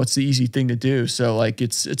back on what's the easy thing to do. So like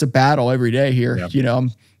it's a battle every day here.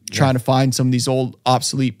 I'm trying to find some of these old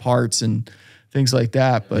obsolete parts and things like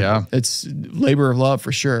that. But it's labor of love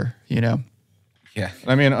for sure, Yeah.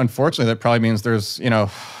 I mean, unfortunately, that probably means there's, a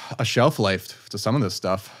shelf life to some of this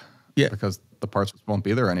stuff. Yeah. because the parts won't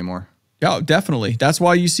be there anymore. Yeah, definitely. That's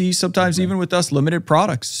why you see sometimes even with us limited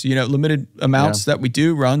products, you know, limited amounts that we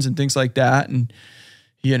do runs and things like that. And,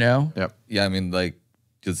 you know. Yep. Yeah, I mean, like,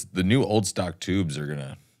 because the new old stock tubes are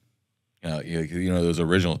gonna, you know, those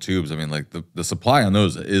original tubes. I mean, like the supply on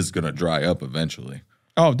those is gonna dry up eventually.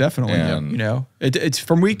 Oh, definitely. And, you know, it's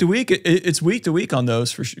from week to week. It's week to week on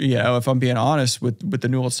those for sure. You know, if I'm being honest with the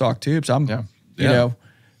new old stock tubes, you know,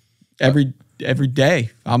 every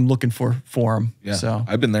day I'm looking for them. Yeah, so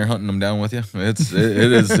I've been there hunting them down with you.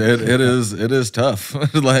 It is tough.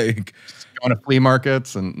 Like going to flea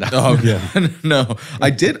markets and no, I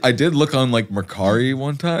did look on like Mercari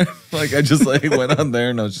one time. Like I just like went on there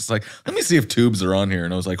and I was just like, let me see if tubes are on here,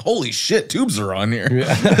 and I was like, holy shit, tubes are on here.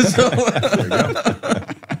 Yeah. So,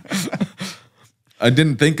 I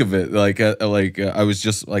didn't think of it I was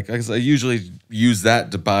just like, I usually use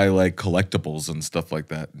that to buy like collectibles and stuff like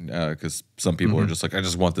that because some people are just like, I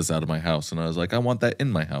just want this out of my house, and I was like, I want that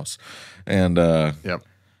in my house, and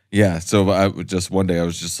yeah. So I would just one day I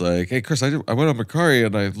was just like, hey Chris, I went on Mercari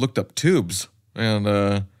and I looked up tubes, and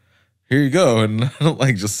here you go, and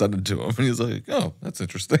like just sent it to him, and he's like, oh, that's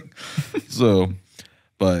interesting. So.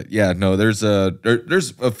 But yeah, no, there's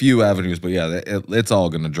a few avenues, but yeah, it's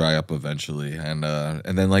all gonna dry up eventually, and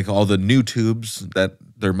then like all the new tubes that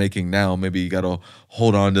they're making now, maybe you gotta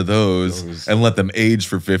hold on to those and let them age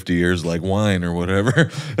for 50 years, like wine or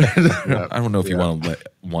whatever. I don't know if you want to let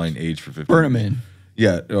wine age for 50. Burn them in.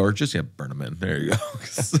 Yeah, or just burn them in. There you go.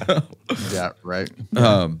 So, yeah, right.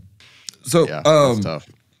 So that's tough.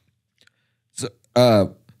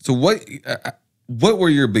 So what were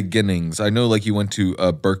your beginnings? I know like you went to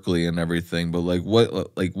Berkeley and everything, but like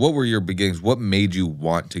what were your beginnings? What made you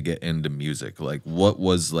want to get into music? Like what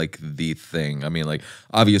was like the thing? I mean, like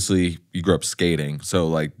obviously you grew up skating, so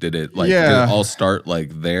like did it all start like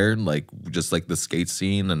there, like just like the skate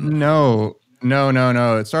scene? And No.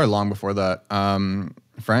 It started long before that.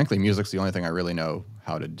 Frankly, music's the only thing I really know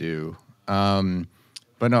how to do. But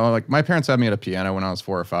no, like my parents had me at a piano when I was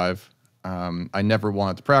 4 or 5. I never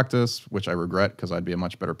wanted to practice, which I regret because I'd be a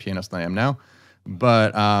much better pianist than I am now.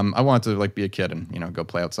 But I wanted to like be a kid and go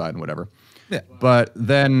play outside and whatever. Yeah. But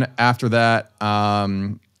then after that,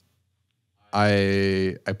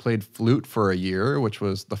 I played flute for a year, which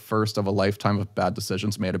was the first of a lifetime of bad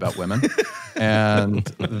decisions made about women. And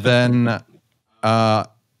then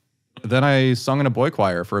I sung in a boy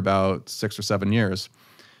choir for about 6 or 7 years.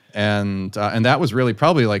 And that was really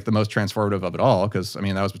probably like the most transformative of it all, because I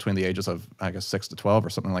mean that was between the ages of I guess 6 to 12 or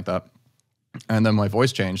something like that. And then my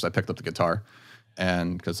voice changed. I picked up the guitar,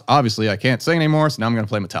 and because obviously I can't sing anymore, so now I'm going to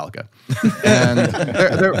play Metallica. And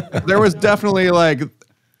there was definitely like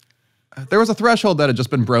there was a threshold that had just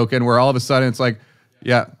been broken, where all of a sudden it's like,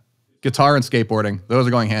 yeah, guitar and skateboarding, those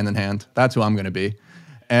are going hand in hand. That's who I'm going to be.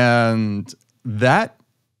 And that,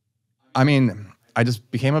 I mean, I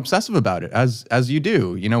just became obsessive about it, as you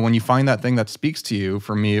do. When you find that thing that speaks to you.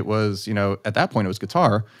 For me, it was, at that point it was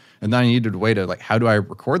guitar, and then I needed a way to like, how do I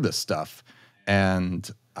record this stuff?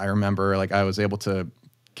 And I remember like I was able to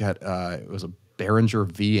get it was a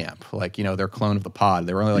Behringer V-amp, like their clone of the Pod.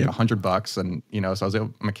 They were only like $100, and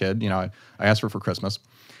so I'm a kid. I asked for it for Christmas,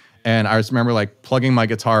 and I just remember like plugging my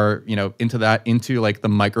guitar, into like the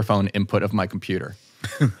microphone input of my computer,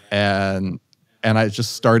 and I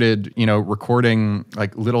just started, recording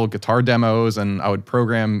like little guitar demos, and I would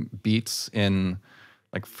program beats in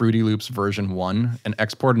like Fruity Loops version 1 and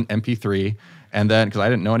export an MP3. And then, because I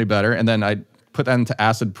didn't know any better, and then I'd put that into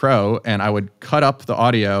AVID Pro, and I would cut up the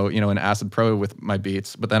audio, in AVID Pro with my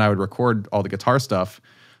beats, but then I would record all the guitar stuff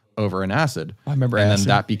over in AVID. I remember and AVID. Then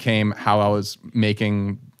that became how I was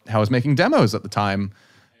making demos at the time.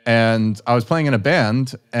 And I was playing in a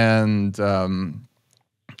band, and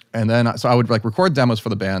then, so I would like record demos for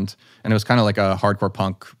the band, and it was kind of like a hardcore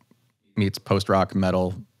punk meets post-rock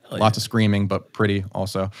metal, lots of screaming, but pretty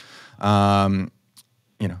also. Angsty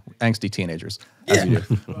teenagers, as you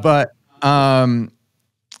do. But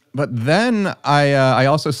then I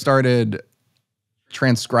also started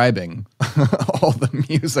transcribing all the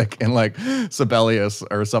music in like Sibelius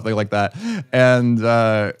or something like that. And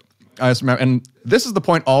I just remember, and this is the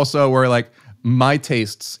point also where like, my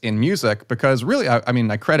tastes in music, because really, I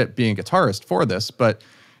mean, I credit being a guitarist for this, but,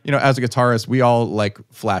 as a guitarist, we all like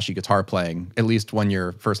flashy guitar playing, at least when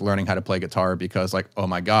you're first learning how to play guitar, because like, oh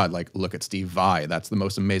my God, like look at Steve Vai. That's the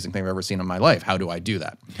most amazing thing I've ever seen in my life. How do I do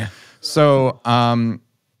that? Yeah. So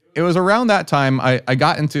it was around that time I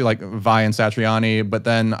got into like Vai and Satriani, but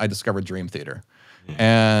then I discovered Dream Theater.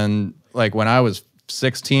 And like when I was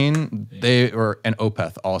 16, they were an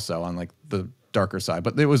Opeth also on like the darker side,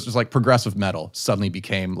 but it was just like progressive metal suddenly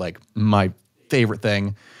became like my favorite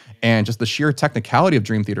thing. and just the sheer technicality of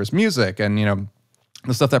Dream Theater's music, and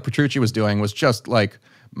the stuff that Petrucci was doing was just like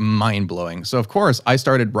mind-blowing. So of course I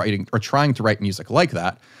started writing or trying to write music like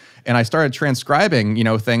that. And I started transcribing,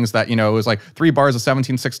 things that, it was like 3 bars of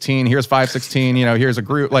 17/16, here's 5/16, here's a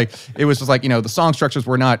group. Like, it was just like, the song structures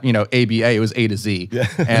were not, ABA, it was A to Z. Yeah.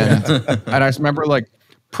 And I just remember like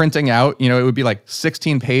printing out, it would be like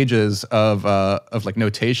 16 pages of like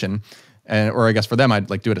notation. Or I guess for them, I'd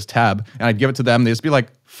like do it as tab, and I'd give it to them. They'd just be like,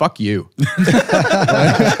 "Fuck you." Too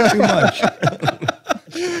much.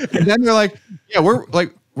 And then they're like, "Yeah,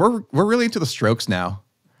 we're really into the Strokes now,"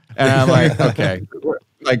 and I'm like, "Okay,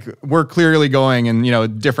 we're clearly going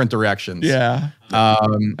in different directions." Yeah,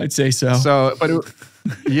 I'd say so. So, but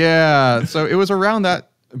so it was around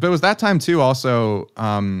that, but it was that time too. Also,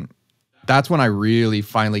 that's when I really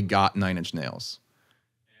finally got 9 Inch Nails.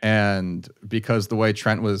 And because the way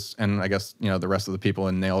Trent was, and I guess, the rest of the people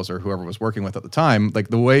in Nails or whoever was working with at the time, like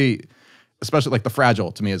the way, especially like The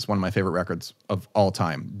Fragile to me is one of my favorite records of all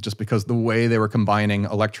time, just because the way they were combining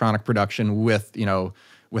electronic production with,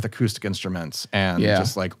 with acoustic instruments and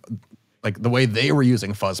just like the way they were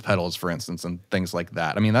using fuzz pedals, for instance, and things like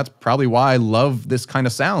that. I mean, that's probably why I love this kind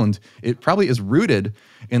of sound. It probably is rooted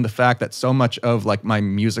in the fact that so much of like my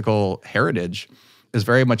musical heritage is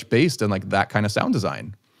very much based in like that kind of sound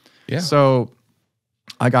design. Yeah. So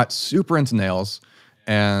I got super into Nails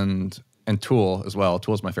and Tool as well.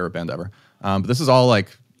 Tool is my favorite band ever. But this is all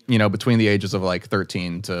like, between the ages of like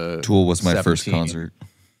 13 to Tool was my 17. first concert.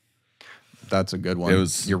 That's a good one.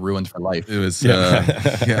 You're ruined for life. It was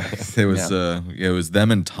it was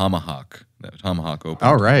them and Tomahawk. Tomahawk opened.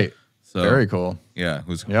 All right. So very cool. Yeah,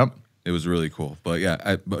 it was really cool. But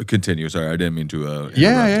yeah, continue. Sorry, I didn't mean to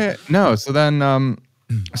yeah. No, so then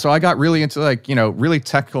so I got really into like, really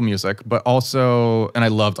technical music, but also, and I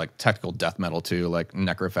loved like technical death metal too, like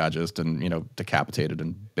Necrophagist and, Decapitated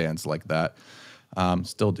and bands like that.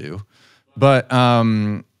 Still do. But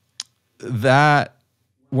that,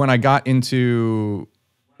 when I went to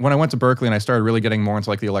Berkeley and I started really getting more into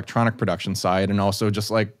like the electronic production side and also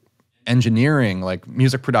just like engineering, like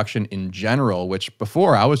music production in general, which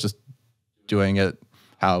before I was just doing it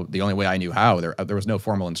how the only way I knew how. There was no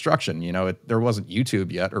formal instruction, there wasn't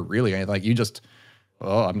YouTube yet or really anything. Like I'm just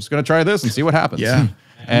going to try this and see what happens. Yeah.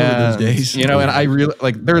 And, those days. and I really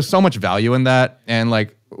like, there is so much value in that. And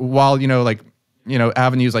like, while,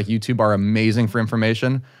 avenues like YouTube are amazing for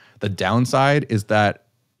information, the downside is that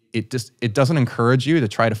it doesn't encourage you to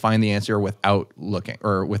try to find the answer without looking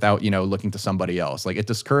looking to somebody else. Like it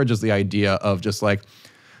discourages the idea of just like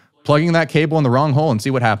plugging that cable in the wrong hole and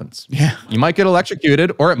see what happens. Yeah. You might get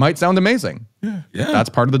electrocuted or it might sound amazing. Yeah. That's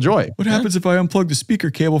part of the joy. What happens if I unplug the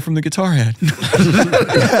speaker cable from the guitar head?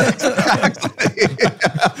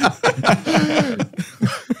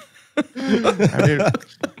 I mean,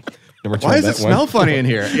 why does it smell funny in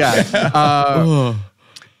here? Yeah.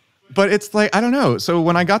 But it's like, I don't know. So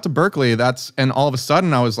when I got to Berkeley, and all of a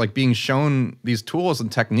sudden I was like being shown these tools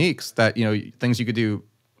and techniques that, things you could do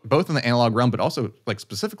both in the analog realm, but also like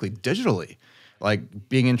specifically digitally, like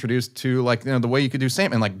being introduced to like, the way you could do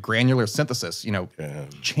sampling, like granular synthesis,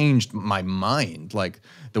 changed my mind. Like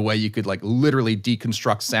the way you could like literally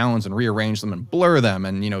deconstruct sounds and rearrange them and blur them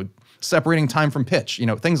and, separating time from pitch,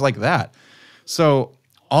 things like that. So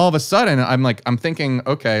all of a sudden I'm thinking,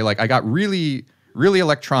 okay, like I got really, really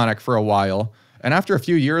electronic for a while. And after a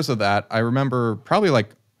few years of that, I remember probably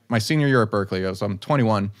like my senior year at Berkeley, so I'm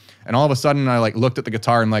 21, and all of a sudden I like looked at the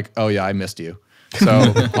guitar and like, oh yeah, I missed you.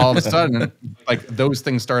 So all of a sudden, like those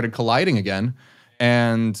things started colliding again,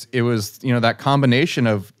 and it was that combination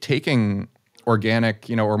of taking organic,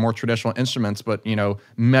 or more traditional instruments, but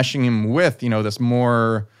meshing them with this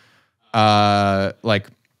more like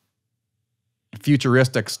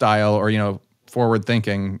futuristic style or forward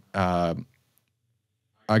thinking.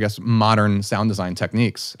 I guess modern sound design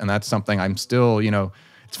techniques, and that's something I'm still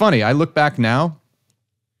It's funny, I look back now,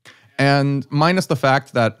 and minus the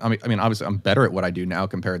fact that, I mean, obviously I'm better at what I do now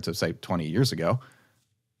compared to, say, 20 years ago.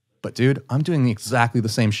 But dude, I'm doing exactly the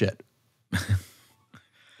same shit.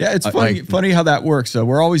 Yeah, it's funny how that works. So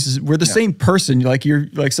we're the same person. Like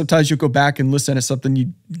sometimes you'll go back and listen to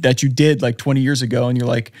something that you did like 20 years ago, and you're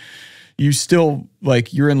like, you still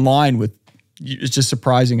like you're in line with. It's just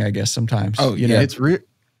surprising, I guess, sometimes. Oh, yeah, it's real.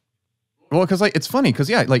 Well, because like it's funny because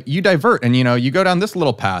like you divert and you go down this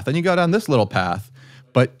little path and you go down this little path,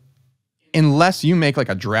 but unless you make like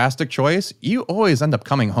a drastic choice, you always end up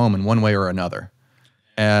coming home in one way or another.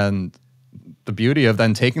 And the beauty of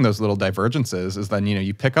then taking those little divergences is then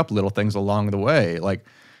you pick up little things along the way. Like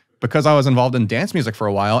because I was involved in dance music for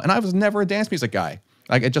a while, and I was never a dance music guy.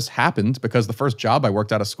 Like, it just happened because the first job I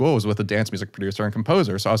worked out of school was with a dance music producer and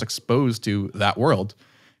composer. So I was exposed to that world.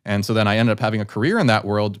 And so then I ended up having a career in that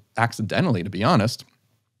world accidentally, to be honest.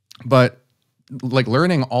 But like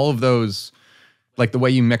learning all of those, like the way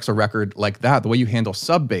you mix a record like that, the way you handle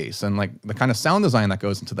sub bass and like the kind of sound design that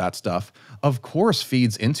goes into that stuff, of course,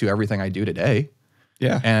 feeds into everything I do today.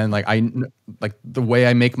 Yeah. And like the way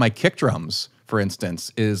I make my kick drums, for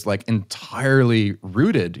instance, is like entirely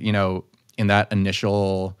rooted, you know, in that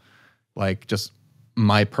initial, like just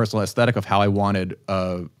my personal aesthetic of how I wanted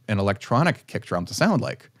an electronic kick drum to sound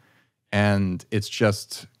like. And it's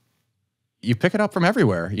just, you pick it up from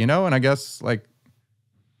everywhere, you know? And I guess like,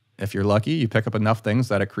 if you're lucky, you pick up enough things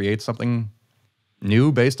that it creates something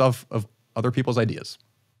new based off of other people's ideas.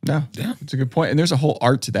 No, yeah, it's a good point. And there's a whole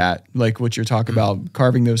art to that, like what you're talking about,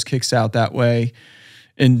 carving those kicks out that way.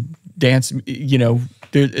 And dance, you know,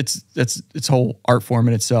 it's a whole art form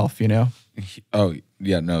in itself, you know? Oh,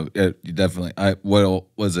 yeah, no, definitely. What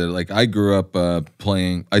was it? Like, I grew up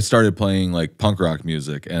I started playing like punk rock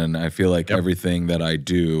music, and I feel like everything that I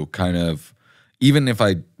do kind of, even if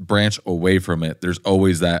I branch away from it, there's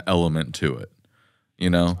always that element to it, you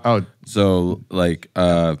know? Oh, so like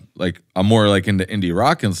I'm more like into indie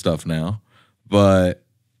rock and stuff now, but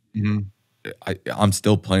I'm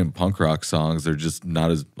still playing punk rock songs. They're just not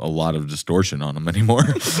a lot of distortion on them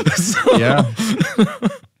anymore. So. Yeah.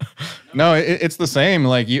 No, it's the same.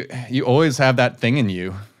 Like you always have that thing in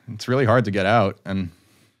you. It's really hard to get out, and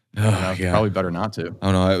probably better not to.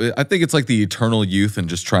 I don't know. I think it's like the eternal youth and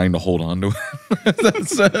just trying to hold on to it.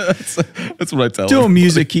 that's what I tell Doing them.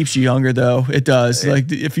 music keeps you younger, though. It does.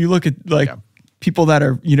 Like if you look at like people that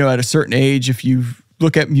are, you know, at a certain age, if you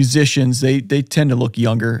look at musicians, they tend to look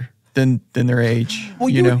younger than their age. Well,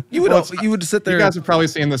 you know, you would sit there. You guys have probably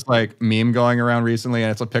seen this like meme going around recently, and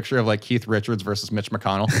it's a picture of like Keith Richards versus Mitch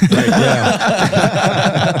McConnell.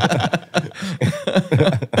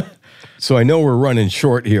 So I know we're running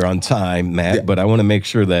short here on time, Matt, but I want to make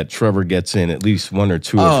sure that Trevor gets in at least one or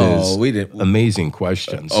two of his amazing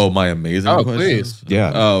questions. My amazing questions? Please.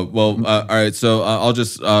 Yeah. All right. So I'll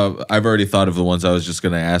just, I've already thought of the ones I was just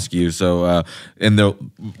going to ask you. So,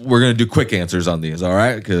 we're going to do quick answers on these. All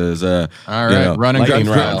right. Cause, all right. Running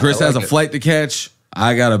round. Chris has a flight to catch.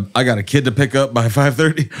 I got a kid to pick up by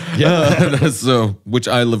 5:30. Yeah. So, which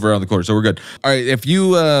I live around the corner, so we're good. All right.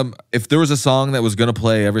 If there was a song that was gonna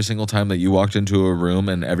play every single time that you walked into a room,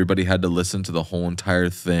 and everybody had to listen to the whole entire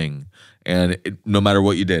thing, and no matter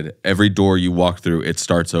what you did, every door you walked through, it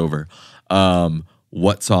starts over.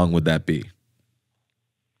 What song would that be?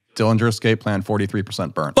 Dillinger Escape Plan,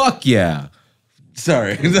 43% burn. Fuck yeah.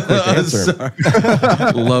 Sorry. Sorry.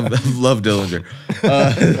 love Dillinger.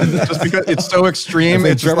 Just because it's so extreme.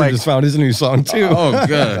 It's Trevor just found his new song too. Oh,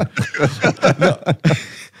 good.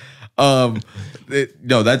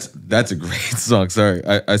 No, that's a great song. Sorry,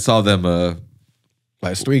 I saw them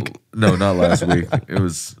last week. No, not last week. It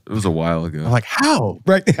was a while ago. I'm like, how?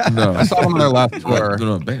 Right. No, I saw them on their last tour. They're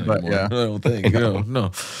not a band anymore. Yeah. I don't think.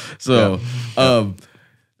 No. So,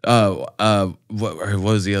 what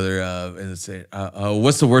was the other?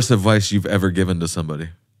 What's the worst advice you've ever given to somebody?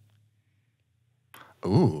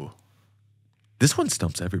 Ooh, this one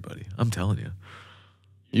stumps everybody. I'm telling you.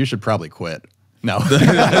 You should probably quit. No.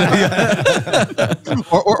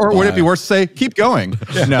 or would it be worse to say, keep going?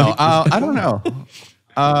 No, I don't know.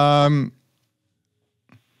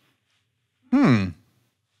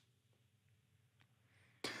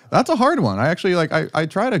 That's a hard one. I actually I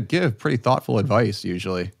try to give pretty thoughtful advice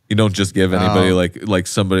usually. You don't just give anybody like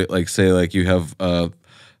somebody like say like you have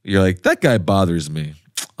you're like, that guy bothers me.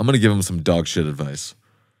 I'm gonna give him some dog shit advice.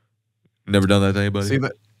 Never done that to anybody? See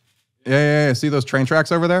that? Yeah. See those train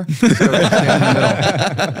tracks over there? Just go stand in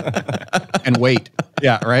the middle and wait.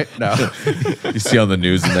 Yeah, right? No. You see on the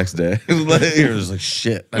news the next day. You're just like,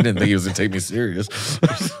 shit. I didn't think he was going to take me serious.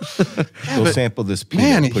 Go sample this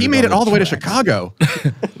peanut. Man, he made it all the way to Chicago.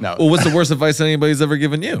 No. Well, what's the worst advice anybody's ever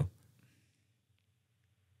given you?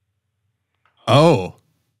 Oh,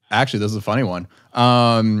 actually, this is a funny one.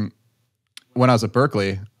 When I was at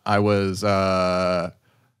Berkeley, I was...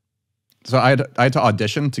 So I had to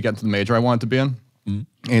audition to get into the major I wanted to be in.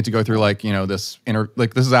 I had to go through this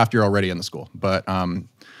this is after you're already in the school, but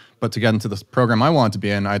to get into this program I wanted to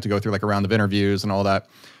be in, I had to go through like a round of interviews and all that.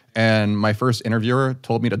 And my first interviewer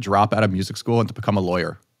told me to drop out of music school and to become a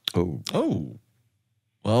lawyer. Oh.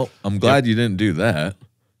 Well, I'm glad you didn't do that.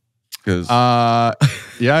 Because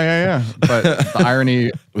yeah. But the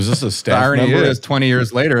irony was this a staff the irony member? is 20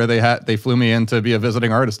 years later they flew me in to be a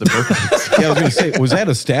visiting artist at Berkeley. Yeah, I was going to say, was that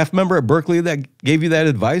a staff member at Berkeley that gave you that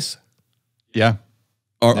advice? Yeah.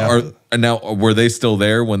 And now were they still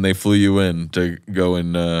there when they flew you in to go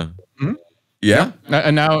and? Yeah.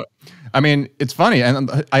 And now, I mean, it's funny,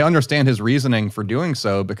 and I understand his reasoning for doing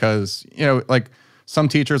so because like some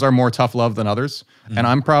teachers are more tough love than others, and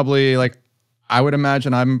I'm probably like, I would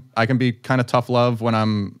imagine I can be kind of tough love when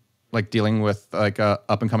I'm like dealing with like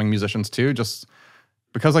up and coming musicians too, just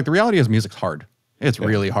because like the reality is music's hard. It's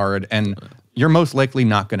really hard, and you're most likely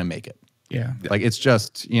not going to make it. Yeah. Like it's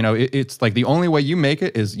just, it's like the only way you make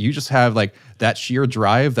it is you just have like that sheer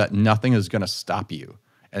drive that nothing is going to stop you.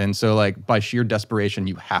 And so like by sheer desperation,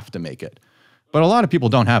 you have to make it. But a lot of people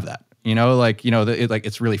don't have that,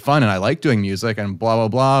 it's really fun and I like doing music and blah, blah,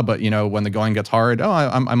 blah. But when the going gets hard,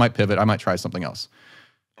 I might pivot. I might try something else.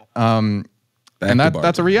 And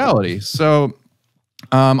that's a reality. So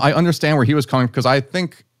I understand where he was coming, because I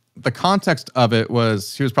think the context of it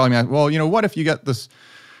was, he was probably asking, well, what if you get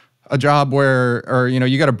a job or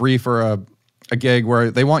you get a brief or a gig where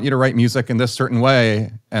they want you to write music in this certain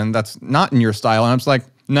way, and that's not in your style. And I'm just like,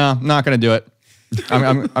 no, I'm not going to do it.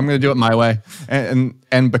 I'm going to do it my way.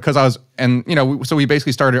 And because I was, so we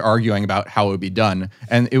basically started arguing about how it would be done.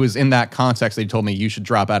 And it was in that context that he told me, you should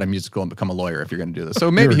drop out of music school and become a lawyer if you're going to do this. So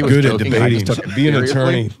maybe he was good joking. at debating. I just took it Be an seriously.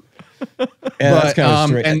 attorney. But, that's kind of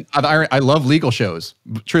straight. and I love legal shows,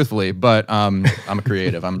 truthfully, but I'm a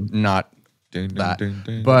creative. I'm not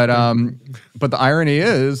that. But the irony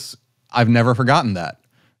is, I've never forgotten that.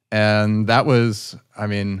 And that was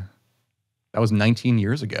 19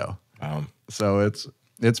 years ago. Wow. So it's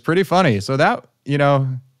pretty funny. So that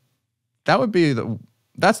would be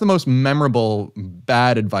that's the most memorable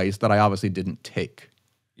bad advice that I obviously didn't take.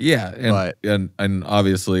 Yeah, and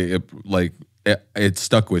obviously it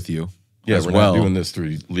stuck with you. Yeah, as we're well. not doing this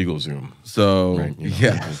through LegalZoom. So Right,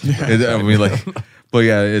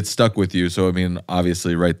 it stuck with you. So I mean,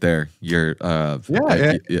 obviously, right there, you're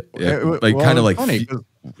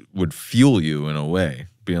would fuel you in a way,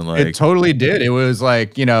 being like, it totally did. It was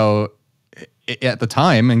like at the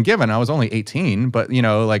time, and given I was only 18, but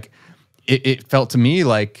it felt to me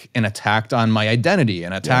like an attack on my identity,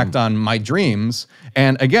 an attack on my dreams.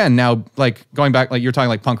 And again, now like going back, like you're talking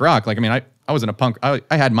like punk rock. Like I was in a punk. I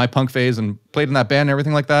had my punk phase and played in that band and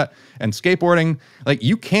everything like that. And skateboarding, like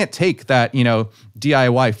you can't take that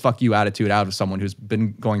DIY fuck you attitude out of someone who's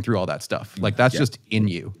been going through all that stuff. Like that's just in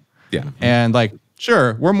you. Yeah. And like,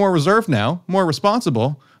 sure, we're more reserved now, more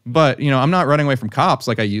responsible. But I'm not running away from cops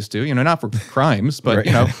like I used to. Not for crimes, but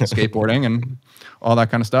skateboarding and all that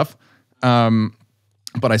kind of stuff.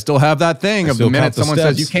 But I still have that thing of the minute someone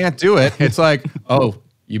says you can't do it, it's like, oh,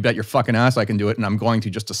 you bet your fucking ass I can do it, and I'm going to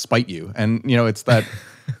just to spite you. And it's that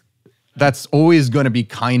that's always going to be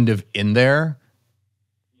kind of in there.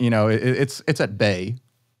 It's at bay.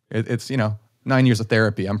 It's 9 years of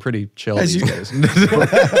therapy. I'm pretty chill these days.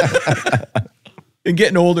 And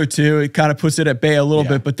getting older too, it kind of puts it at bay a little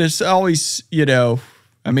bit. But there's always, look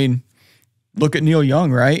at Neil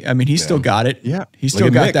Young, right? I mean, he's still got it. Yeah, he's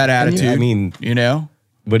still got that attitude. I mean,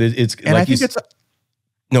 but it's and like I think it's.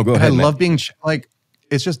 No, go ahead. I love being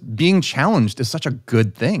it's just being challenged is such a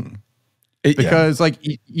good thing, because like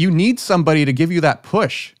you need somebody to give you that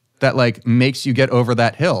push that like makes you get over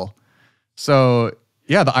that hill. So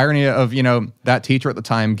yeah, the irony of that teacher at the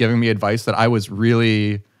time giving me advice that I was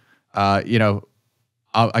really, I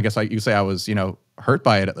guess you say I was hurt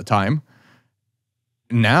by it at the time.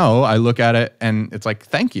 Now I look at it and it's like,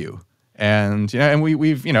 thank you. And and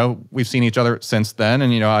we've seen each other since then,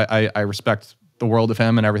 and I respect the world of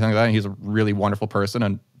him and everything like that. And he's a really wonderful person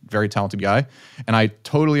and very talented guy. And I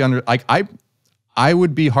totally I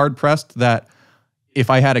would be hard pressed that if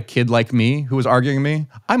I had a kid like me who was arguing me,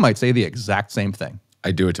 I might say the exact same thing.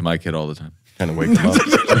 I do it to my kid all the time. Kind of wake them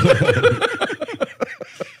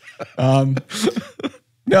up.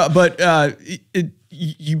 No, but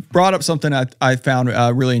you brought up something I found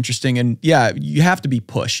really interesting, and yeah, you have to be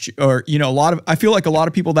pushed, or I feel like a lot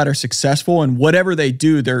of people that are successful and whatever they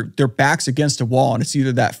do, their back's against a wall, and it's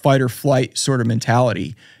either that fight or flight sort of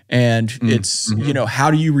mentality, and it's how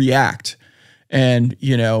do you react, and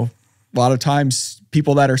a lot of times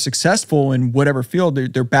people that are successful in whatever field,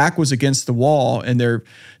 their back was against the wall, and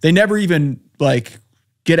they never even like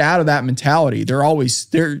get out of that mentality. It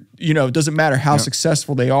doesn't matter how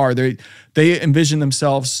successful they are. They envision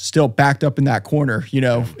themselves still backed up in that corner,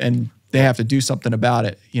 and they have to do something about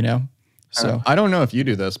it, So I don't know if you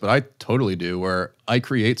do this, but I totally do, where I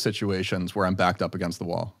create situations where I'm backed up against the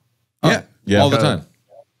wall. All the time.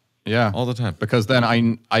 Yeah. All the time. Because then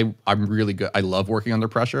I'm really good. I love working under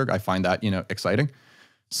pressure. I find that, exciting.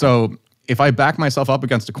 So if I back myself up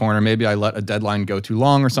against a corner, maybe I let a deadline go too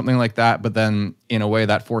long or something like that. But then in a way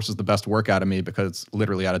that forces the best work out of me, because it's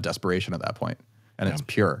literally out of desperation at that point. and it's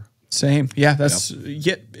pure. Same. Yeah, that's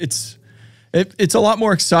it's a lot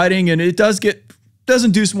more exciting, and it does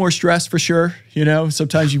induce more stress for sure. You know,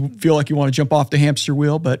 sometimes you feel like you want to jump off the hamster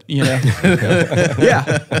wheel, but you know,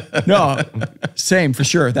 yeah, no, same for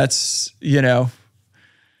sure. That's, you know,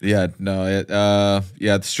 yeah, no,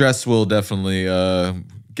 the stress will definitely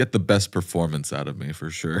get the best performance out of me for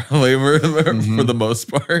sure, for the most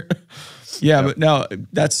part. Yeah, but no,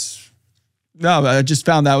 I just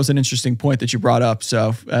found that was an interesting point that you brought up.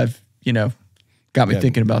 So I've, you know, got me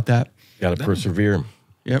thinking about that. Got to persevere.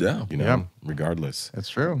 Yep. Yeah. You know, regardless. That's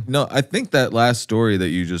true. No, I think that last story that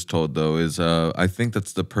you just told though is I think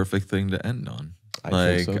that's the perfect thing to end on.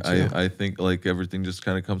 I think so too. I think like everything just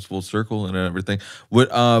kind of comes full circle and everything.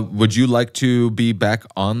 Would you like to be back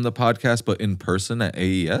on the podcast but in person at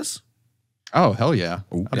AES? Oh, hell yeah.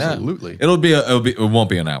 Absolutely. Yeah. It won't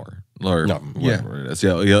be an hour. Or whatever it is.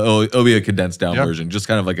 Yeah, it'll be a condensed down version, just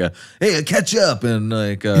kind of like a catch up and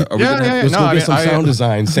like are we gonna let's go get some sound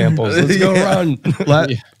design samples. Let's go run.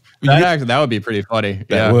 That would be pretty funny.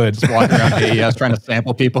 That would. Just walking around AES trying to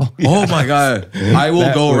sample people. Oh my god, I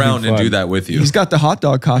will go around and do that with you. He's got the hot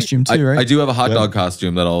dog costume too, right? I do have a hot dog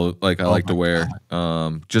costume that I like to wear.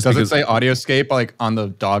 Just Does because it say AudioScape like on the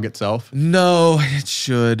dog itself? No, it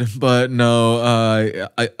should, but no.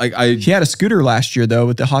 He had a scooter last year though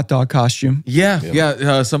with the hot dog costume.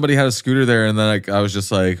 Yeah. Somebody had a scooter there, and then I was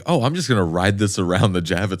just like, oh, I'm just gonna ride this around the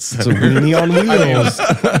Javits Center. It's a weenie on wheels.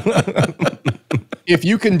 If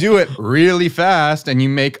you can do it really fast and you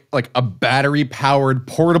make like a battery powered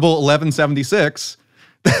portable 1176,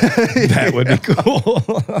 that would be cool.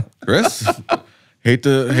 Chris, hate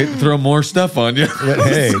to throw more stuff on you.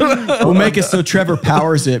 Hey, we'll make it so Trevor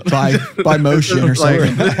powers it by motion or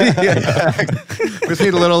something. We just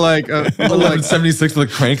need a little like 1176 with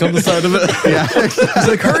a crank on the side of it. Yeah, he's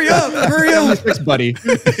like, hurry up, 76, buddy.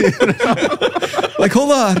 Like,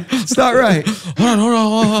 hold on, it's not right.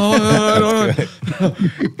 Hold on.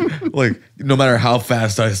 Like, no matter how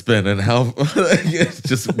fast I spin and how it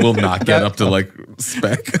just will not get up to like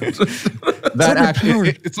spec. That actually,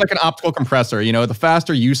 it's like an optical compressor. You know, the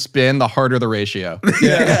faster you spin, the harder the ratio.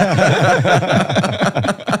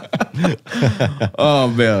 Oh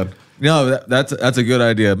man. No, that's a good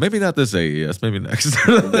idea. Maybe not this AES. Maybe next.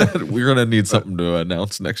 We're gonna need something to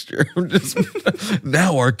announce next year.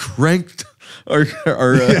 Now our cranked, our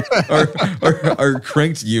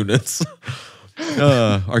cranked units,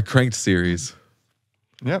 our cranked series.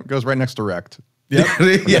 Yep, goes right next to Rect. Yep.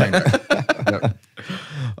 Yep.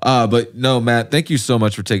 But no, Matt, thank you so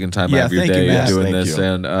much for taking time out of your day and doing this.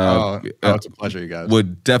 And it's a pleasure, you guys.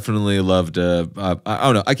 Would definitely love to. I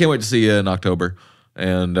don't know. I can't wait to see you in October.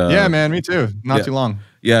 And yeah, man, me too. Not too long.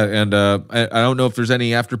 Yeah, and I don't know if there's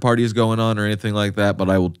any after parties going on or anything like that, but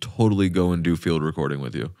I will totally go and do field recording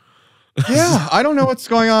with you. Yeah, I don't know what's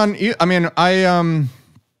going on. I mean, I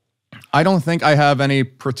don't think I have any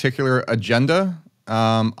particular agenda.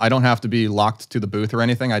 I don't have to be locked to the booth or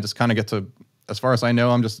anything. I just kind of get to, as far as I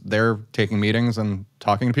know, I'm just there taking meetings and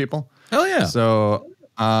talking to people. Hell yeah. So,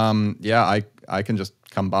 yeah, I can just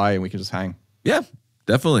come by and we can just hang. Yeah,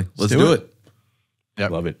 definitely. Let's do it. Yeah,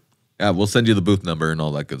 love it. Yeah, we'll send you the booth number and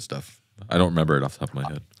all that good stuff. I don't remember it off the top of my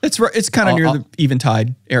head. It's kind of near the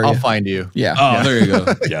Eventide area. I'll find you. Yeah. Oh, there you go.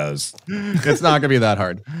 Yes. It's not gonna be that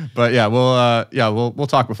hard. But yeah, we'll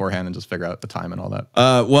talk beforehand and just figure out the time and all that.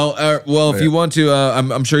 Well, if you want to,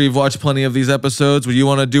 I'm sure you've watched plenty of these episodes. Would you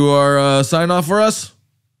want to do our sign off for us?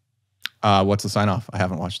 What's the sign off? I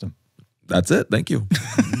haven't watched them. That's it. Thank you.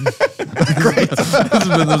 Great. This has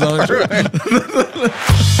been the Sonic Drop.